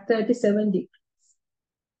step at 37 degrees.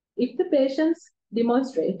 If the patients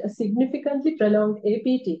demonstrate a significantly prolonged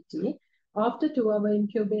APTT after 2-hour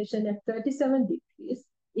incubation at 37 degrees,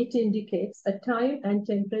 it indicates a time and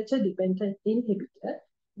temperature dependent inhibitor,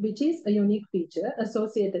 which is a unique feature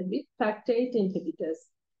associated with factor VIII inhibitors.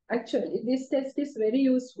 Actually, this test is very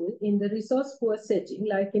useful in the resource poor setting,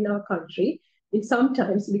 like in our country,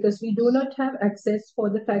 sometimes because we do not have access for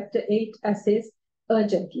the factor VIII assays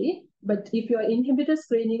urgently. But if your inhibitor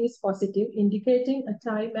screening is positive, indicating a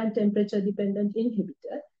time and temperature dependent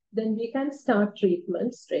inhibitor, then we can start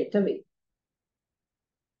treatment straight away.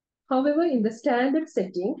 However, in the standard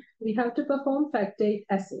setting, we have to perform factor VIII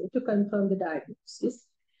assay to confirm the diagnosis.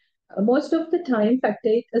 Most of the time, factor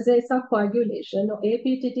VIII assays are coagulation or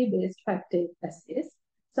APTT-based factor VIII assays.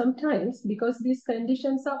 Sometimes, because these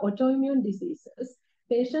conditions are autoimmune diseases,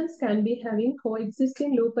 patients can be having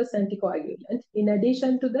coexisting lupus anticoagulant in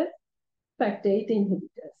addition to the factor VIII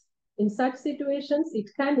inhibitors. In such situations, it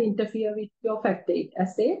can interfere with your factor VIII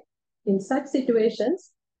assay. In such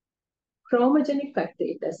situations, chromogenic factor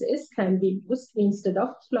VIII assays can be used instead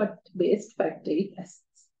of clot-based factor VIII assays.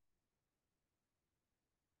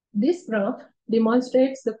 This graph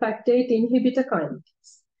demonstrates the factor VIII inhibitor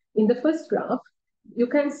kinetics. In the first graph, you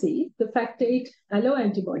can see the factor VIII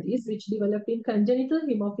alloantibodies which develop in congenital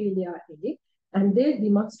hemophilia A, and they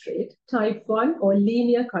demonstrate type 1 or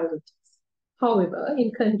linear kinetics. However,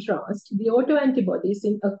 in contrast, the autoantibodies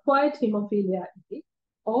in acquired hemophilia A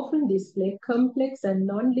often display complex and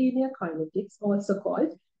nonlinear kinetics, also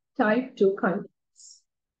called type 2 kinetics.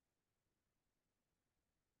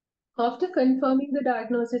 After confirming the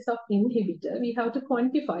diagnosis of inhibitor, we have to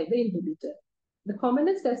quantify the inhibitor. The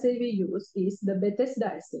commonest assay we use is the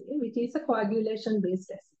Bethesda assay, which is a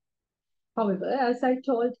coagulation-based assay. However, as I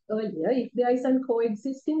told earlier, if there is a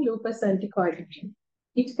coexisting lupus anticoagulant,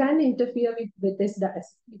 it can interfere with Bethesda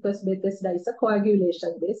assay because Bethesda is a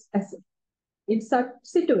coagulation-based assay. In such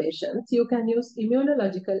situations, you can use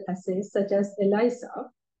immunological assays such as ELISA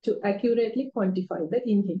to accurately quantify the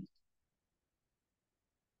inhibitor.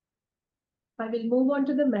 I will move on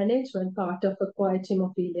to the management part of acquired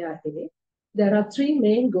hemophilia A. There are three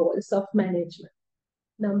main goals of management.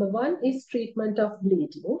 Number one is treatment of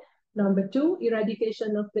bleeding. Number two,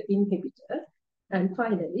 eradication of the inhibitor. And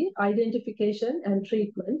finally, identification and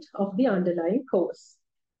treatment of the underlying cause.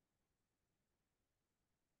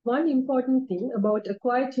 One important thing about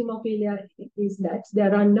acquired hemophilia A is that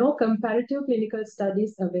there are no comparative clinical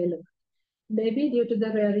studies available, maybe due to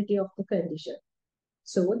the rarity of the condition.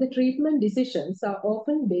 So the treatment decisions are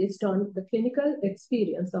often based on the clinical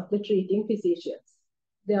experience of the treating physicians.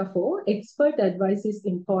 Therefore, expert advice is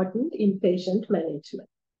important in patient management.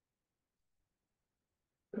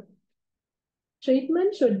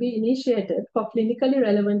 Treatment should be initiated for clinically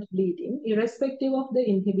relevant bleeding, irrespective of the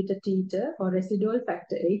inhibitor titer or residual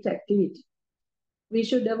factor VIII activity. We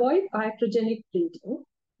should avoid iatrogenic bleeding.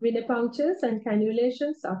 Venipunctures and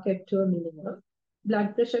cannulations are kept to a minimum.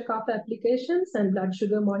 Blood pressure cuff applications and blood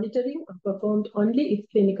sugar monitoring are performed only if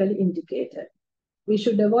clinically indicated. We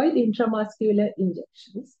should avoid intramuscular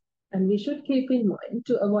injections, and we should keep in mind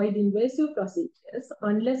to avoid invasive procedures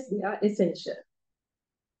unless they are essential.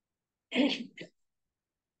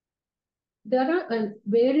 There are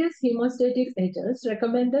various hemostatic agents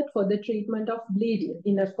recommended for the treatment of bleeding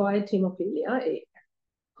in acquired hemophilia A.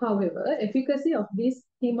 However, efficacy of these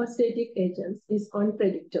hemostatic agents is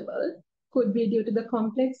unpredictable, could be due to the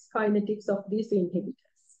complex kinetics of these inhibitors.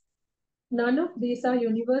 None of these are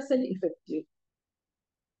universally effective.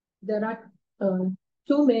 There are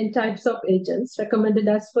two main types of agents recommended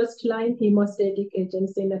as first-line hemostatic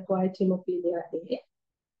agents in acquired hemophilia A.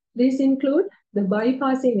 These include the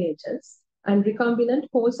bypassing agents and recombinant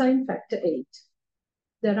porcine factor VIII.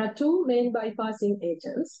 There are two main bypassing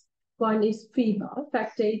agents. One is FIBA,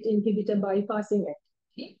 factor VIII inhibitor bypassing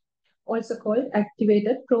activity, also called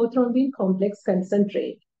activated prothrombin complex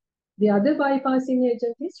concentrate. The other bypassing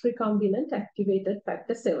agent is recombinant activated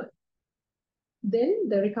factor VII. Then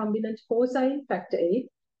the recombinant porcine factor VIII,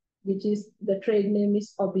 which is the trade name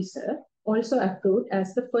is Obicer, also approved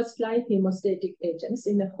as the first-line hemostatic agents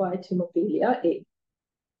in acquired hemophilia A.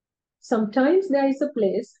 Sometimes there is a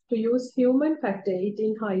place to use human factor VIII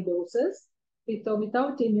in high doses with or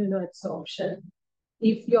without immunoabsorption.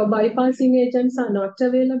 If your bypassing agents are not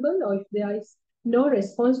available or if there is no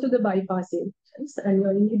response to the bypassing agents and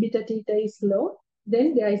your inhibitor titer is low,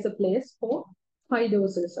 then there is a place for high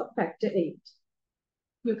doses of factor VIII.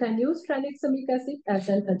 You can use tranexamic acid as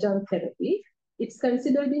an adjunct therapy. It's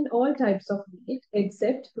considered in all types of bleed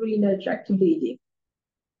except renal tract bleeding.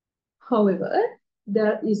 However,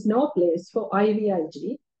 there is no place for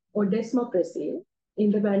IVIG or desmopressin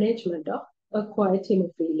in the management of acquired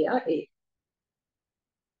hemophilia A.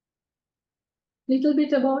 Little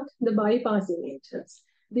bit about the bypassing agents.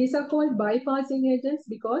 These are called bypassing agents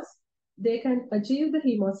because they can achieve the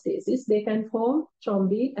hemostasis, they can form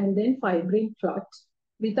thrombin and then fibrin clot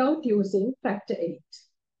without using factor 8.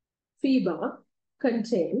 FIBA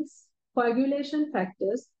contains coagulation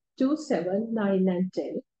factors 2, 7, 9, and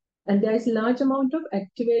 10, and there is a large amount of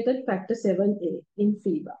activated factor 7A in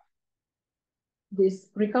FIBA. This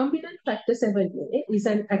recombinant factor 7A is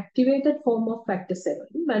an activated form of factor 7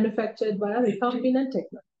 manufactured by a recombinant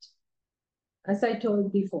technology. As I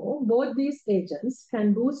told before, both these agents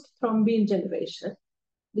can boost thrombin generation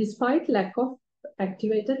despite lack of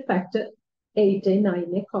activated factor 8A,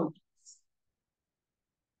 9A complex.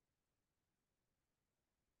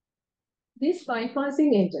 These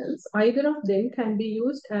bypassing agents, either of them can be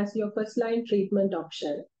used as your first-line treatment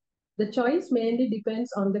option. The choice mainly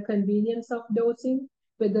depends on the convenience of dosing,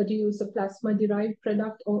 whether to use a plasma-derived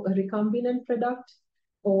product or a recombinant product,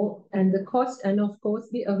 and the cost and, of course,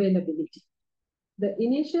 the availability. The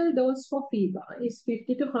initial dose for FIBA is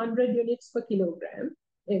 50 to 100 units per kilogram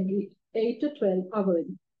every 8 to 12 hours.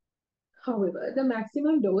 However, the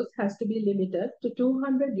maximum dose has to be limited to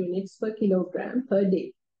 200 units per kilogram per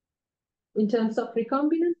day. In terms of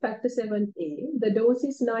recombinant factor 7A, the dose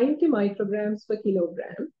is 90 micrograms per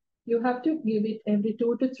kilogram. You have to give it every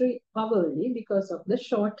 2 to 3 hours because of the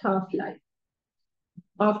short half-life.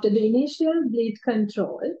 After the initial bleed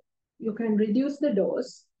control, you can reduce the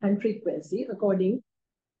dose and frequency according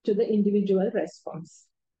to the individual response.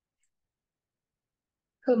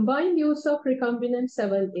 Combined use of recombinant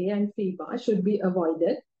 7A and FIBA should be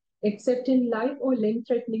avoided, except in life or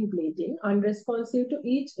limb-threatening bleeding, unresponsive to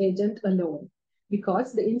each agent alone,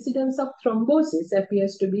 because the incidence of thrombosis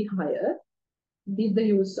appears to be higher with the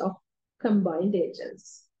use of combined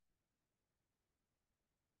agents.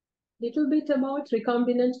 Little bit about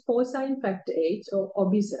recombinant porcine factor 8 or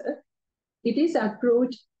Obizur. It is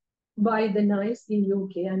approved by the NICE in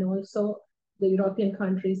UK and also the European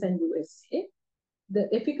countries and USA. The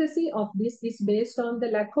efficacy of this is based on the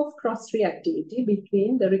lack of cross-reactivity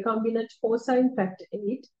between the recombinant porcine factor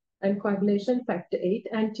 8 and coagulation factor 8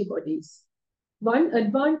 antibodies. One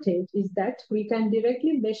advantage is that we can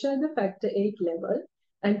directly measure the factor 8 level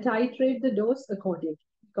and titrate the dose accordingly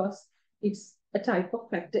because it's a type of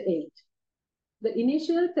factor 8. The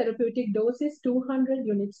initial therapeutic dose is 200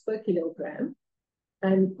 units per kilogram.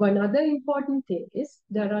 And one other important thing is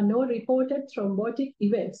there are no reported thrombotic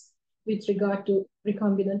events with regard to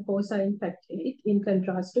recombinant porcine factor 8 in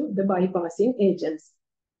contrast to the bypassing agents.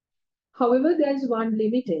 However, there is one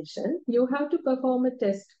limitation. You have to perform a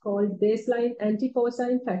test called baseline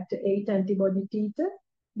anti-porcine factor 8 antibody titer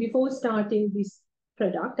before starting this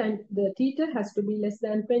product, and the titer has to be less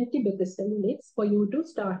than 20 Bethesda units for you to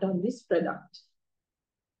start on this product.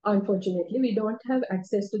 Unfortunately, we don't have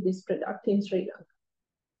access to this product in Sri Lanka.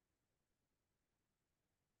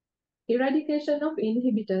 Eradication of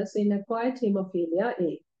inhibitors in acquired hemophilia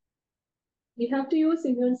A. We have to use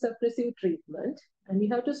immune suppressive treatment and we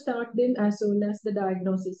have to start them as soon as the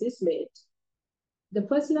diagnosis is made. The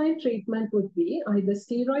first line treatment would be either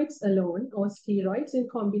steroids alone or steroids in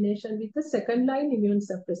combination with the second line immune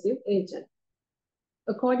suppressive agent.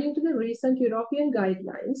 According to the recent European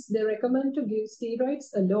guidelines, they recommend to give steroids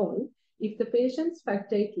alone if the patient's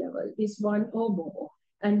factor 8 level is 1 or more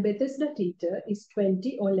and Bethesda titer is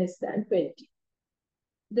 20 or less than 20.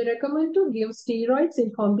 They recommend to give steroids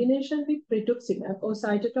in combination with rituximab or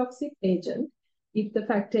cytotoxic agent if the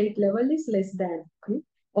factor 8 level is less than 1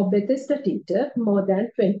 or Bethesda titer more than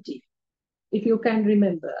 20. If you can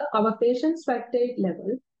remember, our patient's factor 8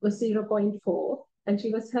 level was 0.4 and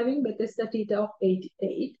she was having Bethesda titer of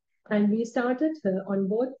 88, and we started her on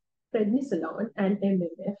both prednisolone and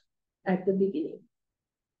MMF at the beginning.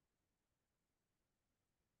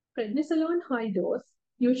 Prednisolone high dose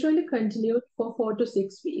usually continued for 4 to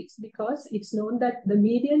 6 weeks because it's known that the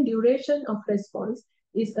median duration of response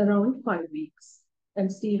is around 5 weeks. And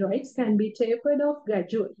steroids can be tapered off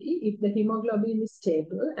gradually if the hemoglobin is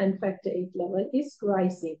stable and factor 8 level is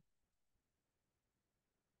rising.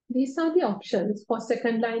 These are the options for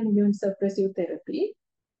second-line immune suppressive therapy.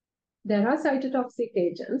 There are cytotoxic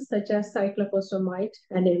agents such as cyclophosphamide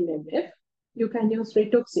and MMF. You can use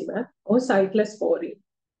rituximab or cyclosporine.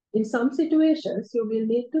 In some situations, you will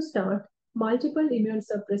need to start multiple immune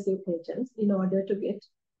suppressive agents in order to get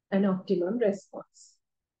an optimum response.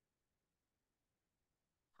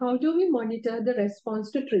 How do we monitor the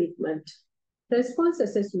response to treatment? Response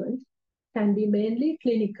assessment can be mainly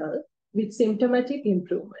clinical with symptomatic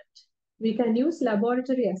improvement. We can use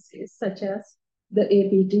laboratory assays such as the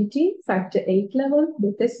APTT, factor 8 level,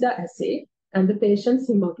 Bethesda assay, and the patient's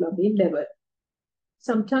hemoglobin level.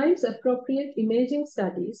 Sometimes appropriate imaging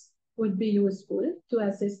studies would be useful to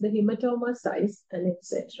assess the hematoma size and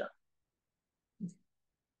etc.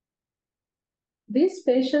 These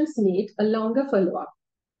patients need a longer follow-up,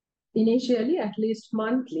 initially at least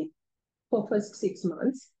monthly for first 6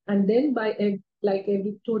 months, and then by like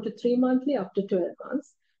every 2 to 3 monthly after 12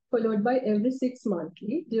 months, followed by every 6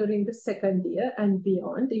 monthly during the second year and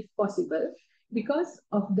beyond, if possible. Because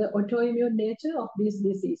of the autoimmune nature of these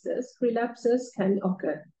diseases, relapses can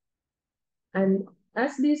occur. And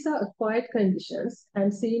as these are acquired conditions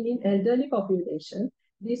and seen in elderly population,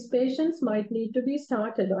 these patients might need to be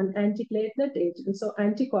started on antiplatelet agents or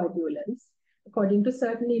anticoagulants according to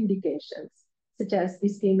certain indications, such as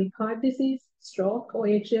ischemic heart disease, stroke, or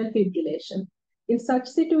atrial fibrillation. In such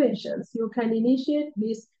situations, you can initiate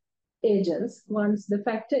these agents once the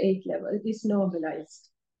factor VIII level is normalized.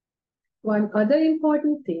 One other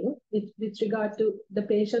important thing with regard to the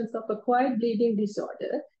patients of acquired bleeding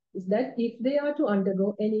disorder is that if they are to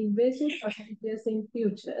undergo any invasive procedures in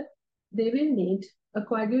future, they will need a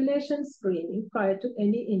coagulation screening prior to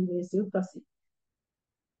any invasive procedure.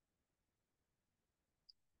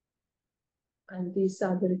 And these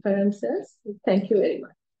are the references. Thank you very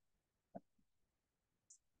much.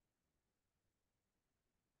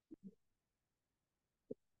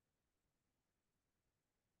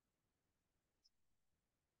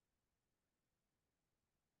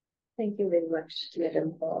 Thank you very much,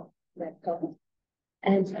 Madam, for that talk.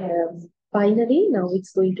 And finally, now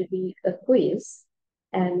it's going to be a quiz.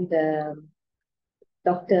 And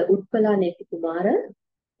Dr. Utpala Nethikumara,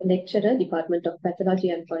 lecturer, Department of Pathology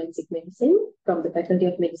and Forensic Medicine from the Faculty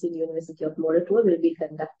of Medicine, University of Moratuwa, will be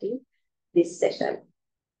conducting this session.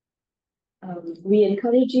 We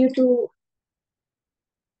encourage you to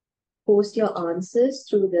post your answers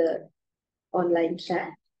through the online chat.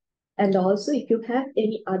 And also, if you have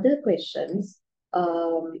any other questions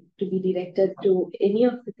to be directed to any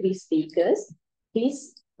of the three speakers,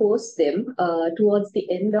 please post them towards the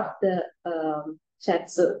end of the chat,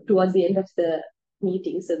 so towards the end of the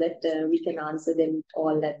meeting, so that we can answer them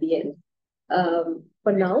all at the end.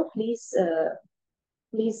 For now, please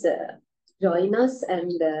join us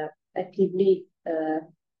and actively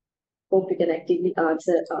hope you can actively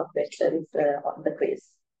answer our questions on the quiz.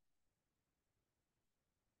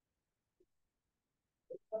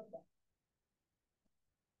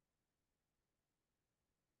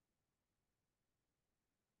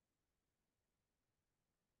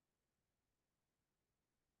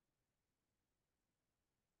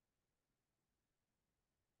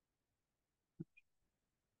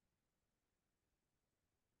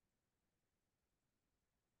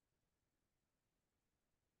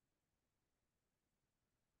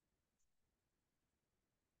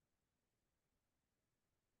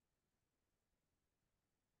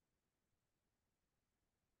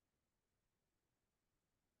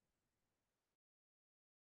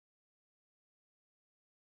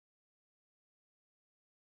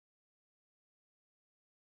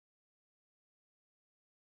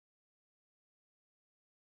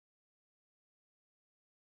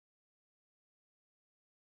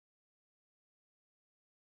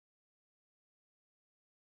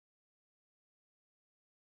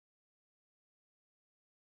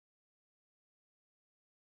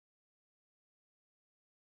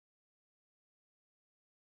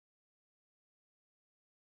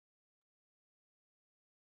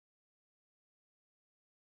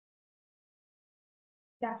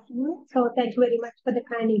 Good afternoon. So thank you very much for the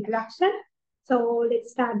kind introduction. So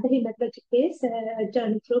let's start the hematology case,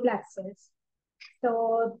 journey through blood cells.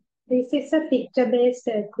 So this is a picture-based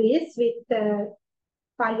quiz with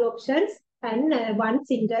 5 options and one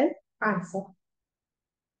single answer.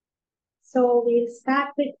 So we'll start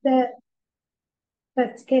with the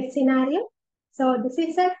first case scenario. So this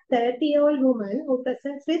is a 30-year-old woman who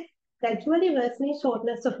presents with gradually worsening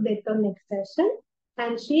shortness of breath on exertion,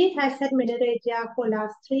 and she has had menorrhagia for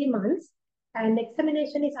last 3 months, and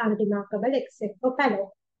examination is unremarkable except for pallor.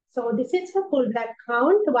 So this is her full blood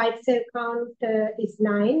count. White cell count is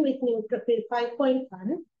 9 with neutrophil 5.1,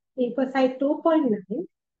 lymphocyte 2.9,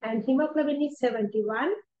 and hemoglobin is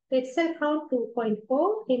 71. Red cell count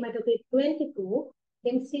 2.4, hematocrit 22,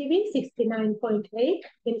 MCV 69.8,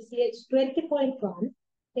 MCH 20.1,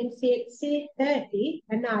 MCHC 30,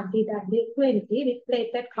 and RDW 20 with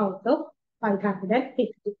platelet count of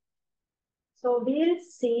 550. So we'll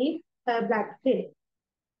see blood film.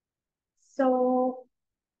 So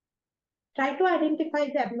try to identify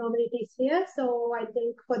the abnormalities here. So I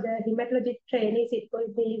think for the hematologic trainees, it will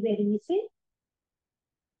be very easy.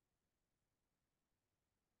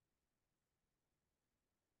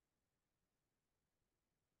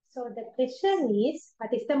 So the question is,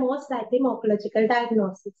 what is the most likely morphological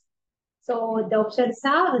diagnosis? So the options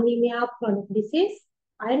are anemia of chronic disease,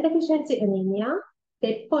 iron deficiency anemia,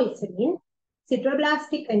 lead poisoning,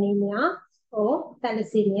 sideroblastic anemia or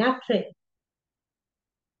thalassemia trait.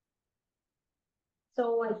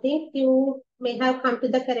 So I think you may have come to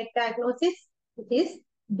the correct diagnosis. It is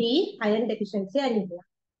B, iron deficiency anemia.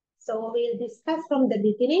 So we'll discuss from the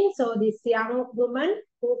beginning. So this young woman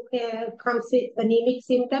who comes with anemic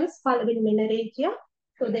symptoms following menorrhagia.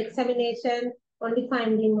 So the examination only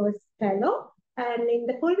finding was tallow. And in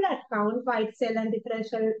the full blood count, white cell and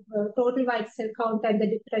differential, total white cell count and the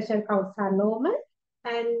differential counts are normal.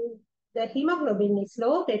 And the hemoglobin is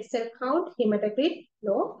low, red cell count, hematocrit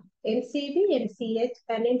low, MCV, MCH,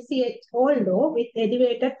 and MCH all low with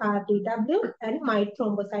elevated RDW and mild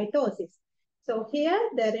thrombocytosis. So here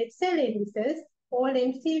the red cell indices, all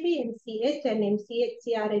MCV, MCH, and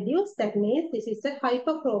MCHC are reduced. That means this is a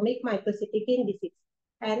hyperchromic microcytic indices.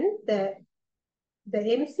 And the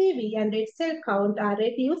MCV and red cell count are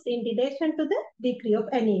reduced in relation to the degree of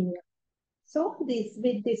anemia. So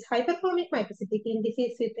with this hyperchromic microcytic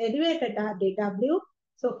indices with elevated RDW,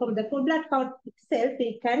 so from the full blood count itself,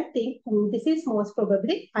 we can think this is most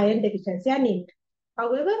probably iron deficiency anemia.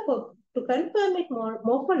 However, to confirm it more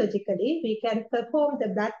morphologically, we can perform the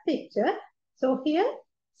blood picture. So here,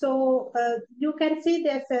 you can see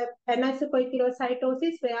there's a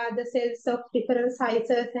anisocoikilocytosis where the cells of different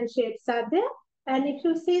sizes and shapes are there. And if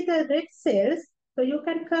you see the red cells, so you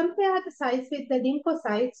can compare the size with the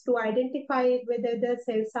lymphocytes to identify whether the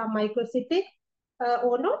cells are microcytic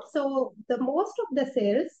or not. So the most of the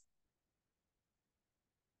cells,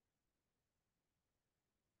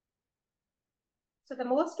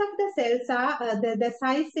 are, the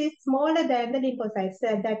size is smaller than the lymphocytes.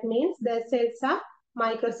 That means the cells are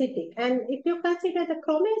microcytic. And if you consider the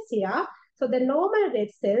chromasia, so the normal red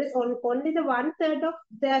cells, on only the 1/3 of,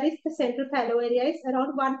 there is the central fallow area is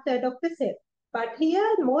around 1/3 of the cell. But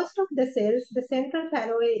here, most of the cells, the central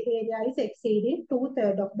fallow area is exceeding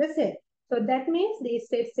 2/3 of the cell. So that means these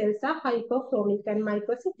red cells are hyperchromic and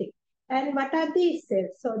microcytic. And what are these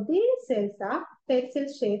cells? So these cells are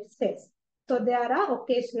pencil-shaped cells. So there are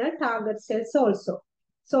occasional target cells also.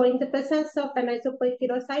 So in the presence of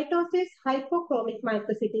anisocoikilocytosis, hypochromic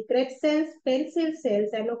microcytic red cells, pencil cells,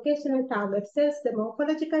 and occasional target cells, the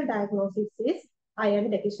morphological diagnosis is iron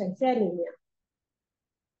deficiency anemia.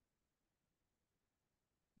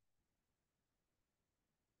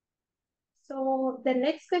 So the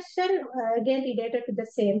next question, again related to the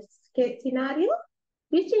same case scenario,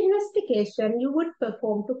 which investigation you would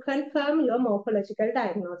perform to confirm your morphological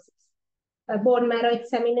diagnosis? A bone marrow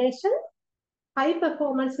examination, high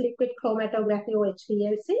performance liquid chromatography or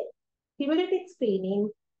HPLC, hemolytic screening,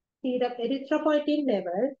 serum erythropoietin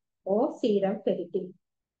level, or serum ferritin.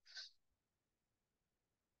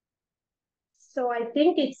 So I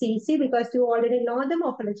think it's easy because you already know the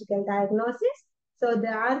morphological diagnosis. So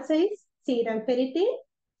the answer is serum ferritin.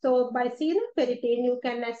 So by serum ferritin, you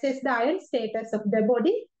can assess the iron status of the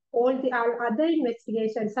body. All the other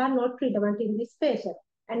investigations are not relevant in this patient.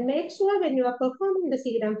 And make sure when you are performing the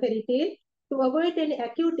serum ferritin to avoid any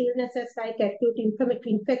acute illnesses like acute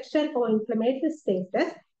infection or inflammatory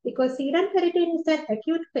status, because serum ferritin is an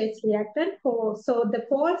acute phase reactant. So the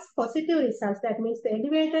false positive results, that means the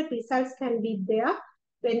elevated results can be there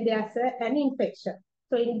when there's an infection.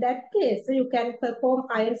 So in that case, you can perform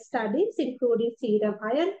iron studies, including serum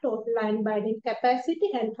iron, total iron binding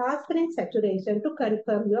capacity, and transferrin saturation to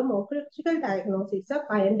confirm your morphological diagnosis of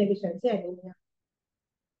iron deficiency anemia.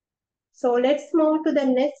 So let's move to the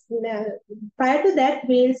next. Prior to that,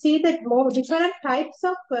 we'll see that more different types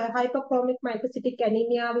of hyperchromic microcytic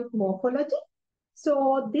anemia with morphology.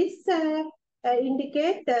 So this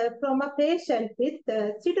indicate from a patient with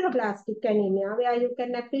sideroblastic anemia, where you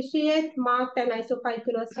can appreciate marked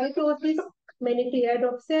anisocoikilocytosis, many tiered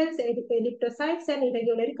of cells, elliptocytes, and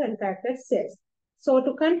irregularly contracted cells. So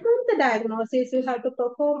to confirm the diagnosis, you have to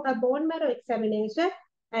perform a bone marrow examination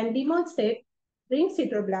and demonstrate ring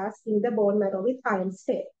sideroblasts in the bone marrow with iron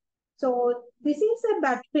stain. So this is a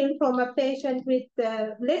blood film from a patient with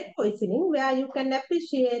lead poisoning, where you can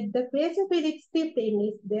appreciate the basophilic splitting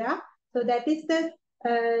is there. So that is the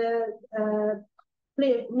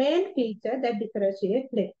main feature that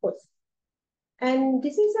differentiates lead poisoning. And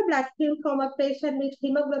this is a blood film from a patient with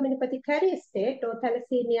hemoglobinopathy carrier state or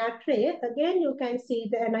thalassemia trait. Again, you can see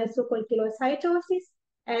the anisocoikilocytosis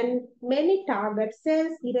and many target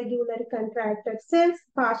cells, irregularly contracted cells,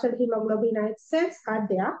 partial hemoglobinite cells are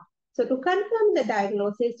there. So to confirm the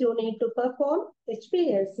diagnosis, you need to perform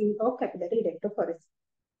HPLC or capillary electrophoresis.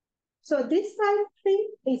 So this slide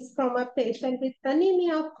is from a patient with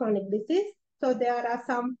anemia of chronic disease. So there are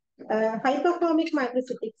some hyperchromic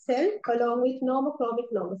microcytic cells along with normochromic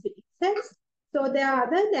normocytic cells. So there,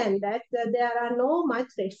 other than that, there are no much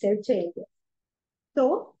red cell changes.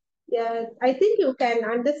 So I think you can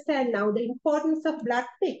understand now the importance of blood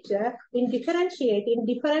picture in differentiating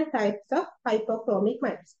different types of hypochromic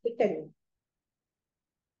microscopic anemia.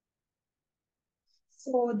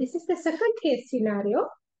 So this is the second case scenario.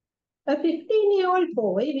 A 15-year-old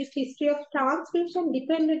boy with history of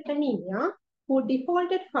transfusion-dependent anemia who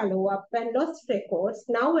defaulted follow-up and lost records,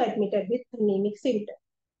 now admitted with anemic symptoms.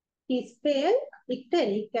 He is pale,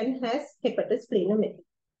 icteric, and has hepatosplenomegaly.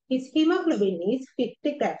 His hemoglobin is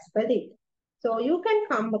 50 grams per liter. So you can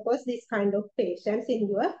come across this kind of patients in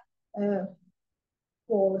your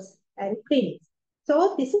wards and clinics.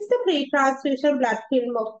 So this is the pre-transfusion blood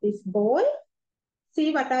film of this boy.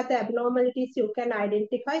 See what are the abnormalities you can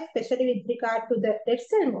identify, especially with regard to the red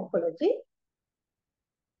cell morphology.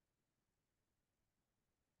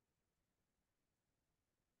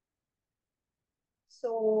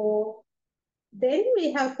 So then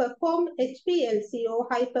we have performed HPLC or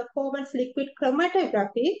high performance liquid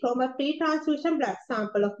chromatography from a pre-transfusion blood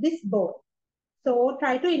sample of this boy. So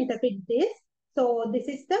try to interpret this. So this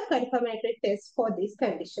is the confirmatory test for this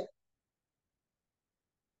condition.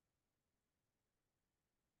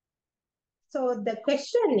 So the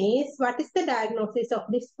question is, what is the diagnosis of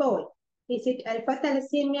this boy? Is it alpha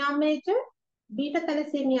thalassemia major, beta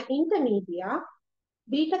thalassemia intermedia,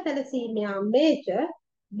 beta thalassemia major,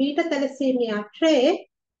 beta thalassemia trait,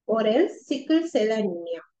 or else sickle cell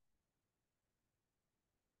anemia?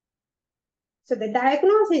 So the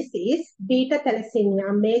diagnosis is beta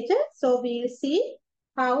thalassemia major. So we'll see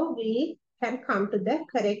how we can come to the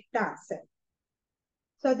correct answer.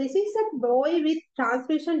 So this is a boy with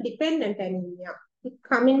transfusion dependent anemia. It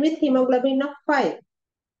coming with hemoglobin of 5.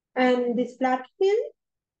 And this blood film,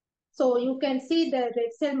 so you can see the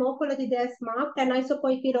red cell morphology, there's marked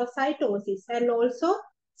anisopoikilocytosis, and also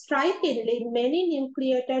strikingly many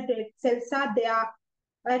nucleated red cells are there,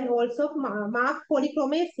 and also marked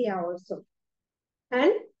polychromasia also.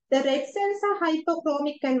 And the red cells are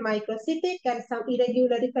hypochromic and microcytic, and some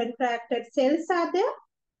irregularly contracted cells are there.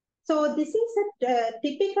 So this is a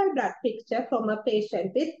typical blood picture from a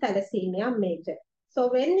patient with thalassemia major.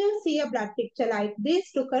 So when you see a blood picture like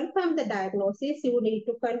this, to confirm the diagnosis, you need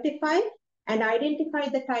to quantify and identify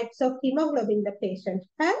the types of hemoglobin the patient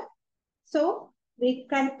has. So we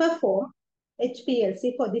can perform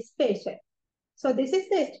HPLC for this patient. So this is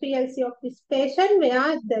the HPLC of this patient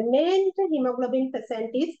where the main hemoglobin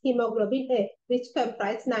percent is hemoglobin A, which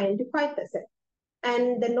comprises 95%.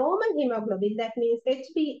 And the normal hemoglobin, that means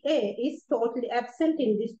HbA, is totally absent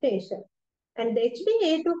in this patient. And the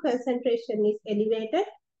HbA2 concentration is elevated.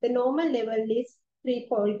 The normal level is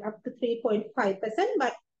up to 3.5%,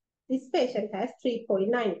 but this patient has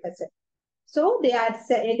 3.9%. So there is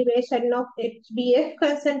an elevation of HbF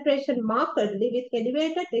concentration markedly with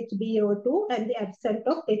elevated HbO2 and the absence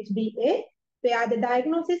of HbA, where the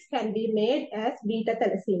diagnosis can be made as beta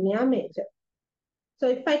thalassemia major. So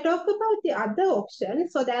if I talk about the other option,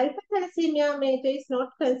 so the alpha thalassemia major is not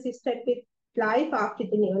consistent with life after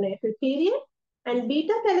the neonatal period. And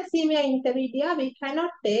beta thalassemia intermedia we cannot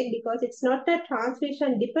take because it's not a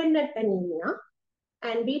transfusion dependent anemia.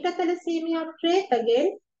 And beta thalassemia trait,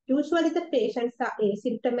 again, usually the patients are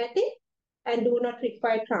asymptomatic and do not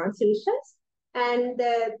require transfusions. And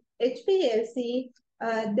the HPLC,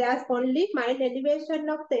 there's only mild elevation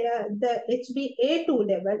of the HbA2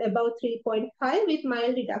 level, about 3.5, with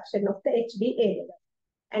mild reduction of the HbA level.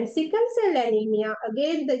 And sickle cell anemia,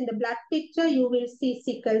 again, in the blood picture, you will see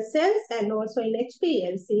sickle cells, and also in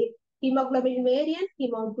HPLC, hemoglobin variant,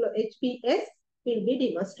 HbS will be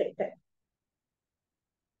demonstrated.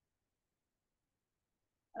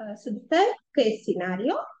 So the third case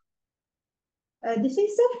scenario, this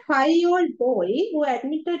is a 5-year-old boy who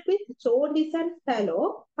admitted with jaundice and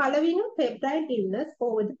fallow following a febrile illness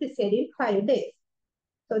over the preceding 5 days.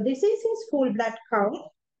 So this is his full blood count.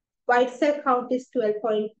 White cell count is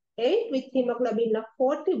 12.8 with hemoglobin of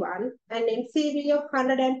 41 and MCV of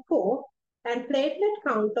 104 and platelet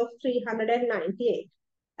count of 398.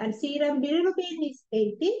 And serum bilirubin is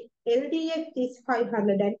 80, LDH is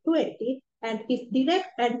 520, and his direct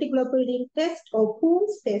antiglobulin test or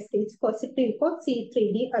Coombs test is positive for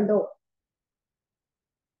C3d alone.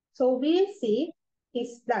 So we'll see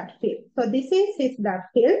his blood film. So this is his blood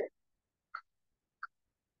film.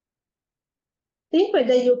 Think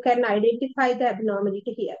whether you can identify the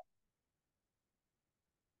abnormality here.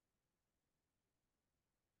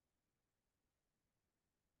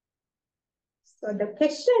 So the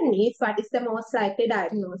question is, what is the most likely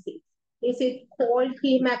diagnosis? Is it cold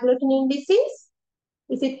hemagglutinin disease?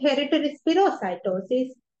 Is it hereditary spherocytosis?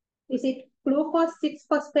 Is it glucose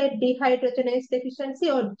 6-phosphate dehydrogenase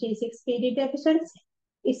deficiency or G6PD deficiency?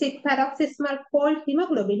 Is it paroxysmal cold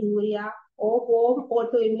hemoglobinuria or warm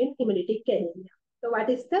autoimmune hemolytic anemia? So what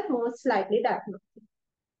is the most likely diagnosis?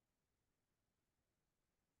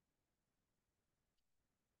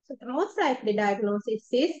 So the most likely diagnosis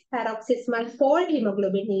is paroxysmal cold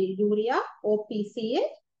hemoglobinuria or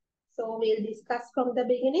PCH. So we'll discuss from the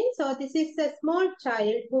beginning. So this is a small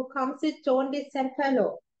child who comes with jaundice and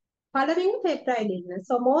pallor following febrile illness.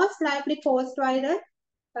 So most likely post-viral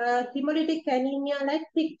hemolytic anemia like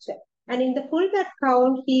picture. And in the full blood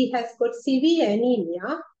count, he has got severe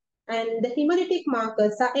anemia and the hemolytic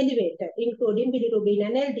markers are elevated, including bilirubin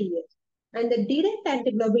and LDH. And the direct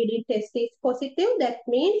antiglobulin test is positive. That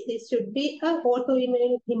means this should be a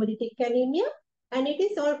autoimmune hemolytic anemia, and it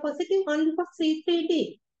is all positive only for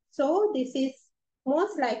C3D. So this is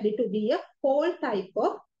most likely to be a whole type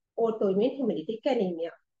of autoimmune hemolytic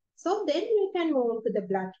anemia. So then we can move to the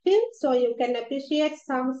blood film. So you can appreciate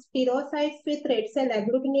some spirocytes with red cell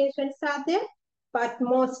agglutinations are there, but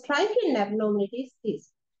most striking abnormality is this.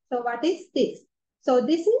 So what is this? So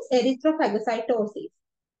this is erythrophagocytosis,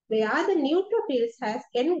 where the neutrophils has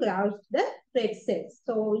engulfed the red cells.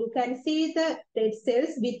 So you can see the red cells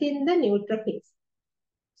within the neutrophils.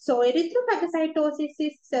 So erythrophagocytosis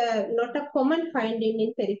is not a common finding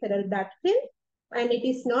in peripheral blood film, and it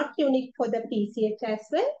is not unique for the PCH as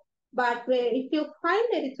well. But if you find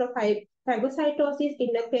erythrophagocytosis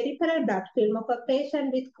in a peripheral blood film of a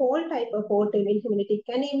patient with cold type of autoimmune hemolytic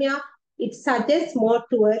anemia, it suggests more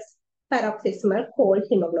towards paroxysmal cold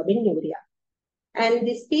hemoglobinuria. And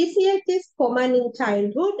this PCH is common in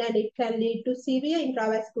childhood, and it can lead to severe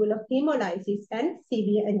intravascular hemolysis and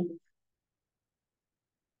severe anemia.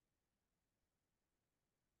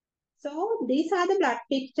 So these are the blood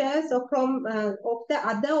pictures of the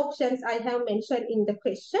other options I have mentioned in the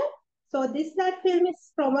question. So this blood film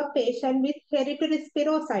is from a patient with hereditary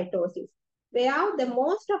spirocytosis, where the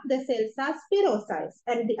most of the cells are spirocytes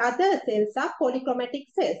and the other cells are polychromatic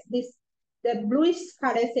cells. The bluish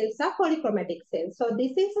color cells are polychromatic cells. So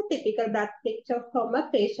this is a typical blood picture from a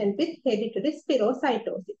patient with hereditary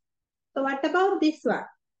spirocytosis. So what about this one?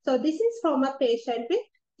 So this is from a patient with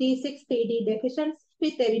G6PD deficiency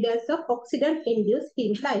with evidence of oxidant-induced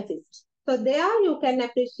hemolysis. So there you can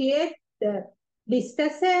appreciate the blister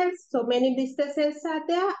cells. So many blister cells are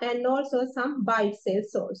there, and also some bite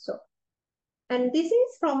cells also. And this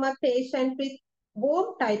is from a patient with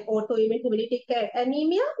warm type autoimmune hemolytic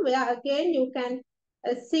anemia, where again you can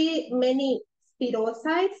see many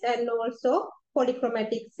spirocytes and also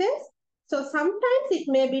polychromatic cells. So sometimes it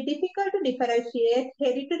may be difficult to differentiate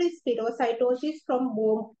hereditary spirocytosis from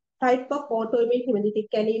warm type of autoimmune hemolytic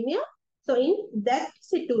anemia. So in that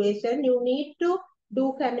situation, you need to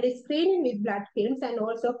do family screening with blood films and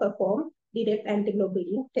also perform direct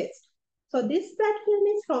antiglobulin test. So this blood film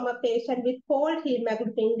is from a patient with cold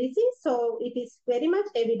hemoglobin disease. So it is very much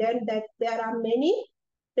evident that there are many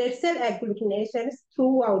red cell agglutinations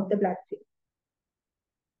throughout the blood film.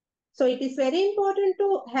 So it is very important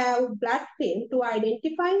to have blood film to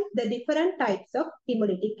identify the different types of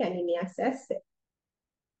hemolytic anemias as well.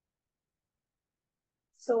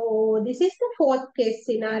 So this is the fourth case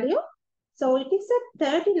scenario. So it is a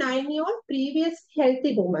 39-year-old previous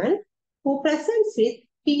healthy woman who presents with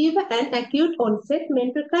fever and acute onset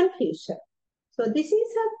mental confusion. So this is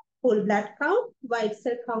a full blood count, white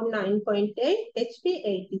cell count 9.8, HB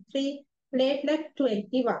 83, platelet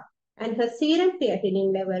 21, and her serum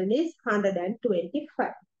creatinine level is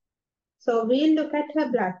 125. So we'll look at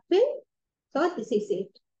her blood film. So this is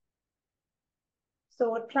it.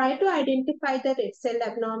 So try to identify the red cell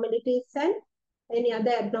abnormalities and any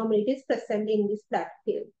other abnormalities present in this blood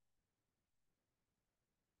film.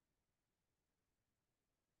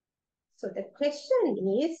 So the question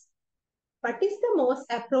is, what is the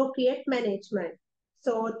most appropriate management?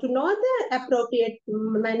 So to know the appropriate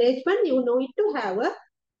management, you need to have a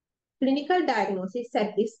clinical diagnosis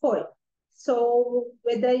at this point. So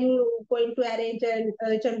whether you're going to arrange an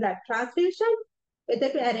urgent blood transfusion, whether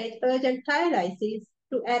to arrange urgent dialysis,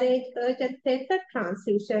 to arrange urgent platelet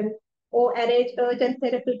transfusion, or arrange urgent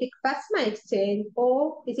therapeutic plasma exchange,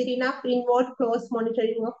 or is it enough involved close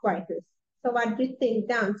monitoring of vitals? So what do you think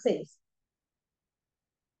the answer is?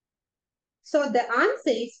 So the answer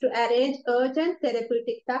is to arrange urgent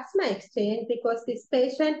therapeutic plasma exchange because this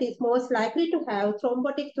patient is most likely to have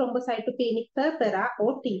thrombotic thrombocytopenic purpura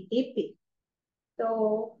or TTP.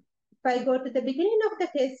 So if I go to the beginning of the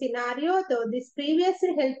case scenario, though this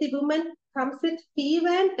previously healthy woman comes with fever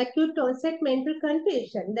and acute onset mental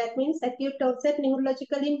confusion. That means acute onset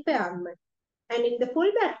neurological impairment. And in the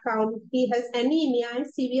full blood count, he has anemia and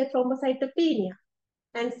severe thrombocytopenia.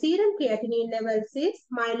 And serum creatinine levels is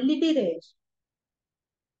mildly deranged.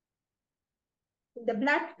 In the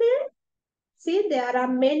blood film, see, there are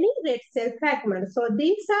many red cell fragments. So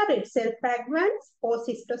these are red cell fragments or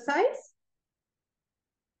cystocytes.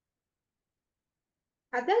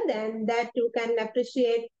 Other than that, you can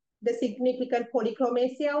appreciate the significant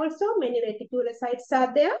polychromasia also. Many reticulocytes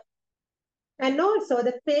are there. And also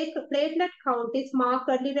the platelet count is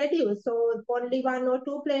markedly reduced. So only 1 or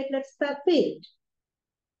 2 platelets per field.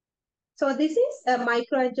 So this is a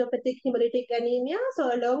microangiopathic hemolytic anemia.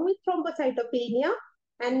 So along with thrombocytopenia,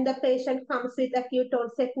 and the patient comes with acute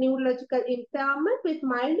onset neurological impairment with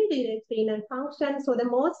mildly delayed renal function. So the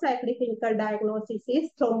most likely clinical diagnosis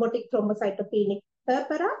is thrombotic thrombocytopenic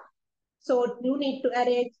purpura. So you need to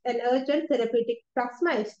arrange an urgent therapeutic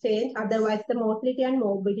plasma exchange, otherwise the mortality and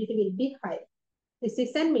morbidity will be high. This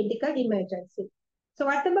is a medical emergency. So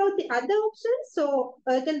what about the other options? So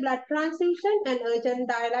urgent blood transfusion and urgent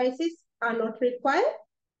dialysis are not required.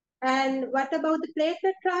 And what about the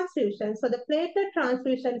platelet transfusion? So the platelet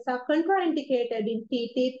transfusions are contraindicated in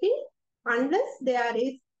PTP unless there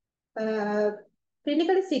is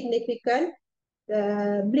clinically significant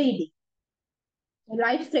bleeding,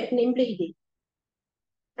 life-threatening bleeding.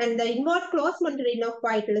 And the involved close monitoring of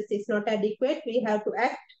vitals is not adequate. We have to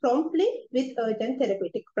act promptly with urgent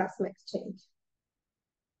therapeutic plasma exchange.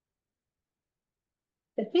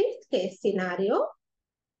 The fifth case scenario,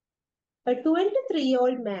 a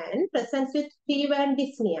 23-year-old man presents with fever and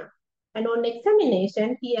dyspnea, and on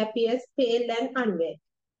examination, he appears pale and unwell.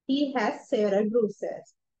 He has several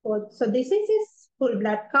bruises. So this is his full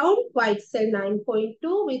blood count, white cell 9.2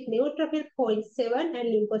 with neutrophil 0.7 and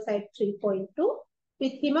lymphocyte 3.2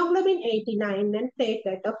 with hemoglobin 89 and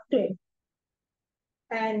platelet of 12.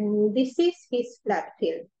 And this is his blood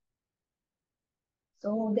film.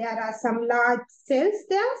 So there are some large cells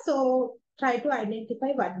there, so try to identify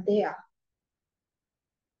what they are.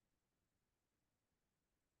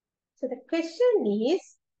 So the question is,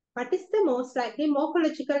 what is the most likely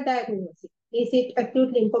morphological diagnosis? Is it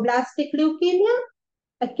acute lymphoblastic leukemia,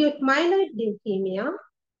 acute myeloid leukemia,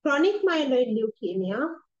 chronic myeloid leukemia,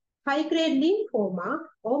 high-grade lymphoma,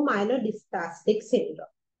 or myelodysplastic syndrome?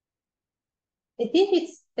 I think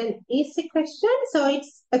it's an easy question. So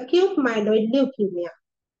it's acute myeloid leukemia.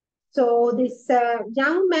 So this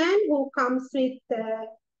young man who comes with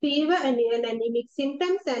fever and anemic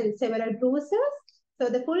symptoms and several bruises. So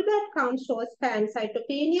the full blood count shows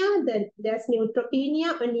pancytopenia, then there's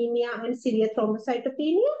neutropenia, anemia, and severe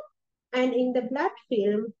thrombocytopenia. And in the blood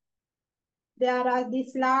film, there are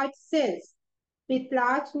these large cells with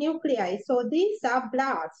large nuclei. So these are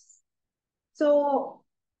blasts. So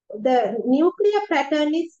the nuclear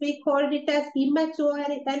pattern is, we called it as immature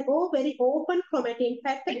and very open chromatin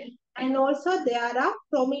pattern. And also there are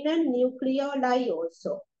prominent nucleoli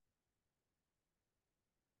also.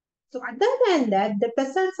 So other than that, the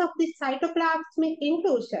presence of the cytoplasmic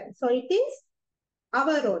inclusion. So it is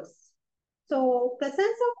our rods. So presence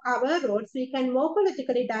of our rods we can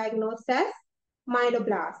morphologically diagnose as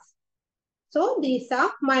myeloblasts. So these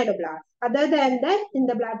are myeloblasts. Other than that, in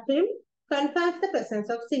the blood film, confirms the presence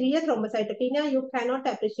of severe thrombocytopenia. You cannot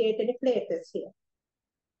appreciate any platelets here.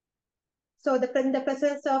 So in the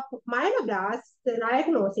presence of myeloblasts, the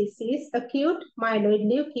diagnosis is acute myeloid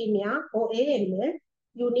leukemia or AML.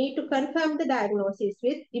 You need to confirm the diagnosis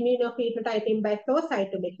with immunophenotyping by flow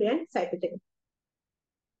cytometry and cytogen.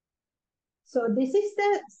 So this is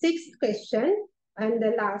the sixth question and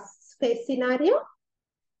the last case scenario.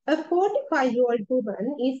 A 45-year-old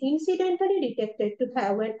woman is incidentally detected to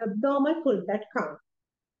have an abnormal full blood count.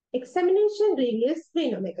 Examination reveals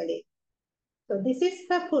splenomegaly. So this is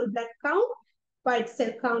her full blood count, white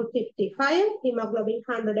cell count 55, hemoglobin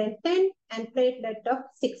 110, and platelet of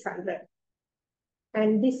 600.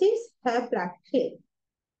 And this is her blood film.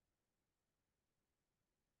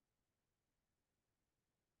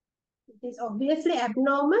 It is obviously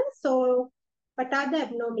abnormal, so what are the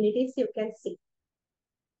abnormalities you can see?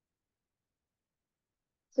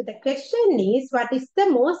 So the question is, what is the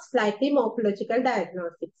most likely morphological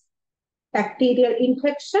diagnosis? Bacterial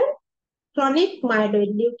infection, chronic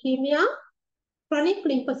myeloid leukemia, chronic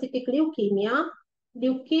lymphocytic leukemia,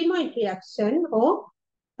 leukemoid reaction, or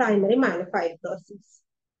primary myelofibrosis.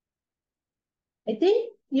 I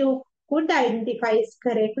think you could identify it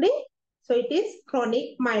correctly. So it is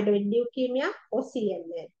chronic myeloid leukemia or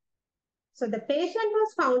CML. So the patient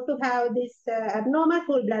was found to have this abnormal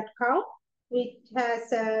full blood count, which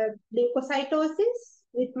has leukocytosis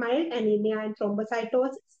with mild anemia and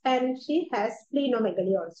thrombocytosis, and she has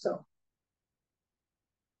splenomegaly also.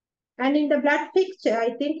 And in the blood picture,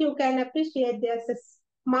 I think you can appreciate there's a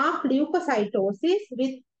marked leukocytosis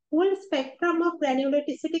with full spectrum of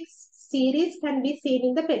granulocytic series can be seen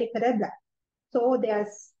in the peripheral blood. So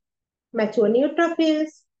there's mature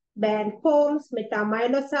neutrophils, band forms,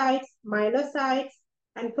 metamyelocytes, myelocytes,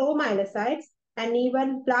 and promyelocytes, and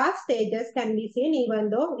even blast stages can be seen even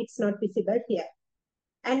though it's not visible here.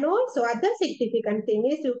 And also other significant thing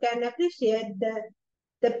is you can appreciate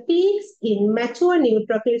the peaks in mature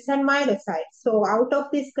neutrophils and myelocytes. So out of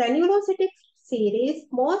this granulocytic series,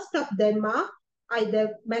 most of them are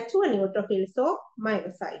either mature neutrophils or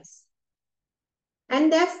myelocytes.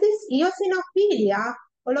 And there's this eosinophilia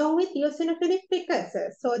along with eosinophilic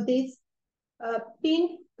precursors. So these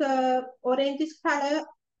pink, orangish color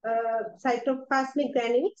cytoplasmic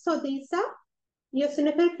granules, so these are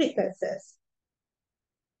eosinophil precursors.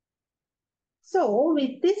 So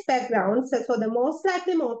with this background, so the most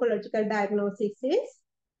likely morphological diagnosis is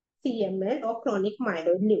CML or chronic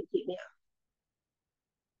myeloid leukemia.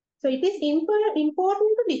 So it is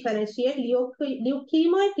important to differentiate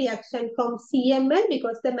leukemia reaction from CML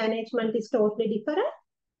because the management is totally different.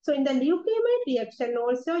 So in the leukemia reaction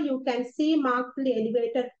also, you can see markedly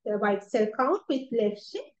elevated white cell count with left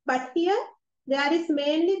shift, but here there is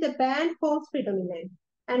mainly the band forms predominant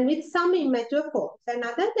and with some immature forms. And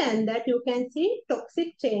other than that, you can see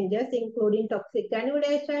toxic changes, including toxic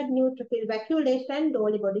granulation, neutrophil vacuolation, and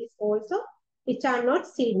Dolly bodies also, which are not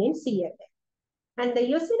seen in CML. And the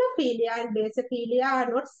eosinophilia and basophilia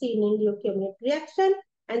are not seen in leukemic reaction,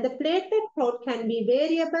 and the platelet count can be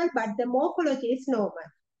variable, but the morphology is normal.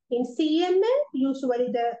 In CML,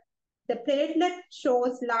 usually the platelet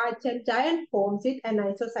shows large and giant forms with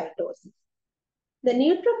anisocytosis. The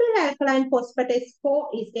neutrophil alkaline phosphatase 4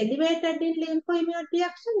 is elevated in lymphoimmune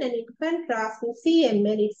reaction, and in contrast, in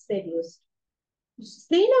CML, it's reduced.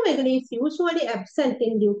 Splenomegaly is usually absent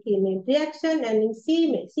in leukemia reaction, and in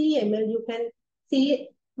CML, you can see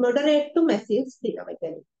moderate to massive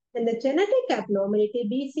splenomegaly. And the genetic abnormality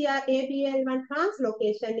BCR-ABL1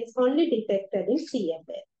 translocation is only detected in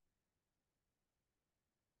CML.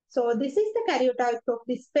 So this is the karyotype of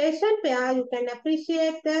this patient where you can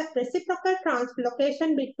appreciate the reciprocal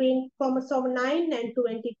translocation between chromosome 9 and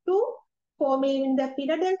 22 forming the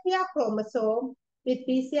Philadelphia chromosome with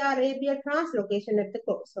BCR-ABL translocation at the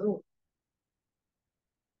chromosome.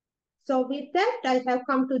 So with that, I have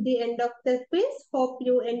come to the end of the quiz. Hope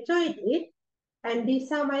you enjoyed it. And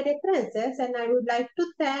these are my references. And I would like to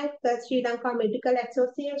thank the Sri Lanka Medical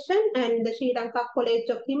Association and the Sri Lanka College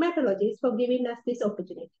of Haematologists for giving us this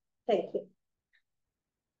opportunity. Thank you.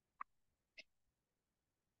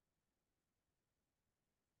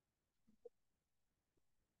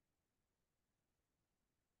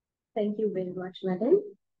 Thank you very much, madam.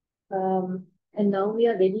 And now we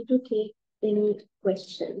are ready to take any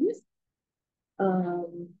questions.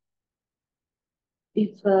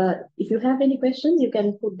 If you have any questions, you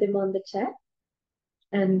can put them on the chat.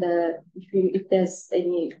 And if there's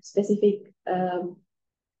any specific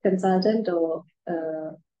consultant or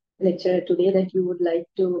lecturer today that you would like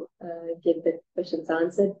to get the questions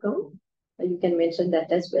answered from, you can mention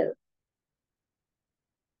that as well.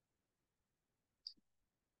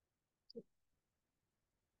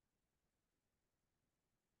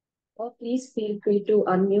 Or please feel free to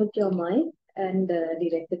unmute your mic and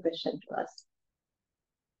direct the question to us.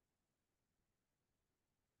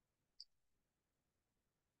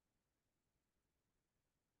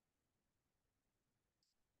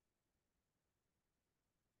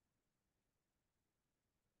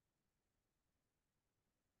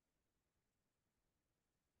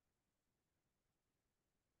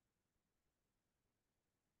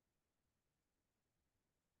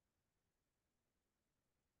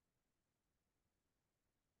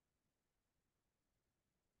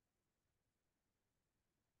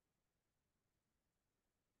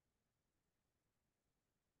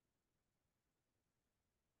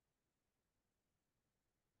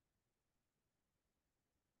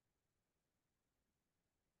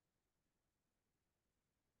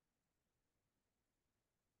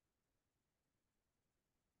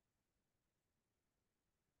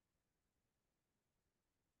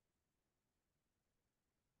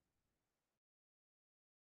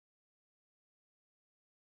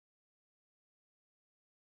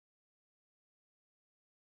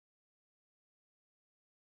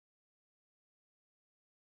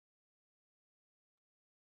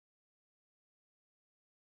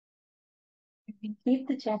 We keep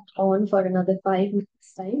the chat on for another 5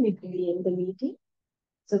 minutes time before we end the meeting.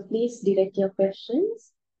 So please direct your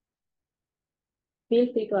questions.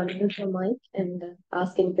 Feel free to unmute your mic and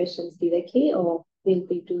ask any questions directly, or feel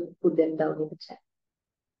free to put them down in the chat.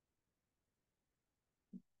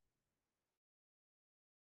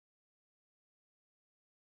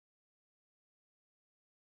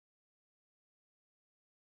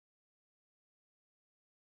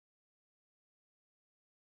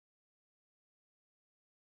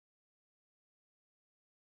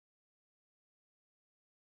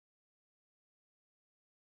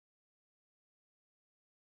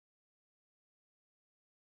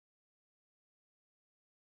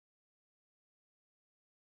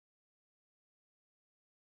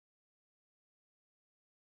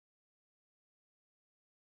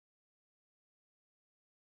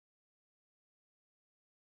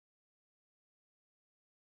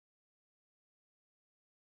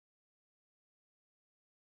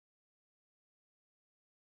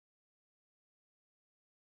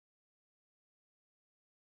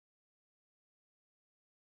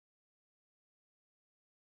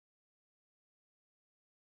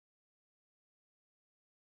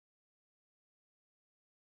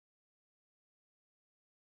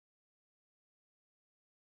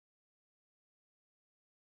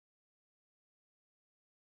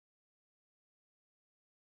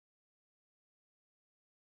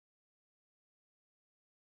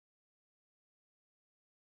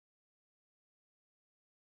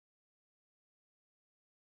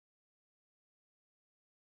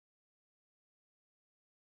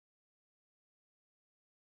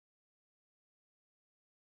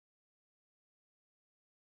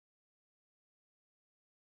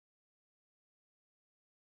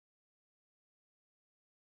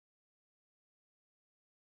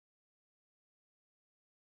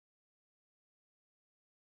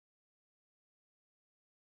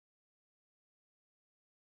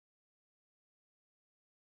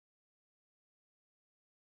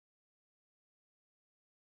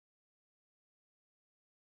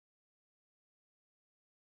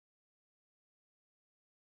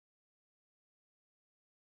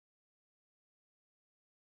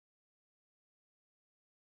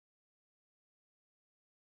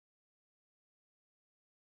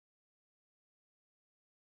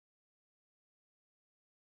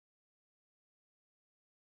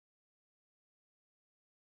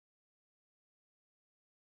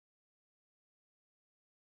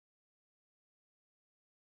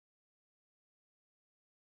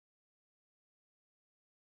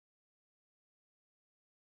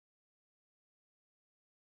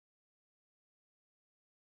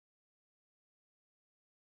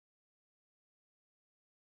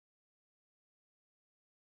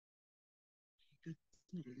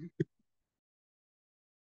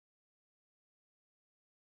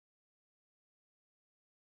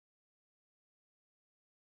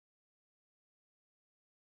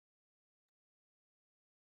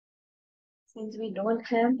 Since we don't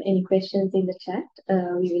have any questions in the chat,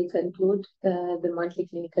 we will conclude the monthly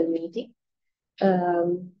clinical meeting.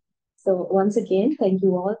 So once again, thank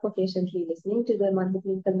you all for patiently listening to the monthly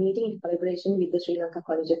clinical meeting in collaboration with the Sri Lanka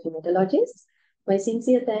College of Haematologists. My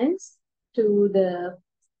sincere thanks to the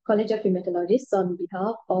College of Haematologists on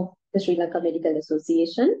behalf of the Sri Lanka Medical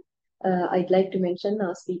Association. I'd like to mention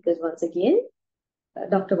our speakers once again.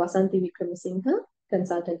 Dr. Vasanthi Wickramasinghe,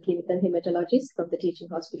 Consultant Clinical Hematologist from the Teaching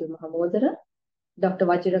Hospital Mahamodara. Dr.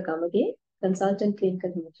 Vajira Gamage, Consultant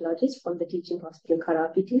Clinical Hematologist from the Teaching Hospital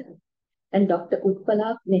Karapitiya. And Dr.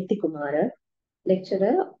 Utpala Nettikumara,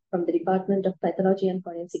 Lecturer from the Department of Pathology and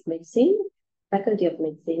Forensic Medicine, Faculty of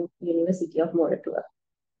Medicine, University of Moratuwa.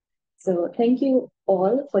 So thank you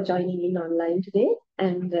all for joining in online today,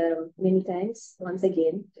 and many thanks once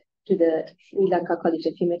again to the Sri Lanka College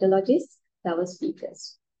of Haematologists, our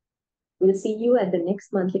speakers. We'll see you at the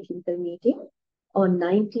next monthly clinical meeting on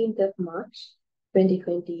 19th of March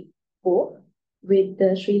 2024 with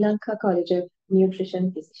the Sri Lanka College of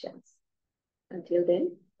Nutrition Physicians. Until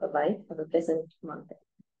then, bye-bye. Have a pleasant month.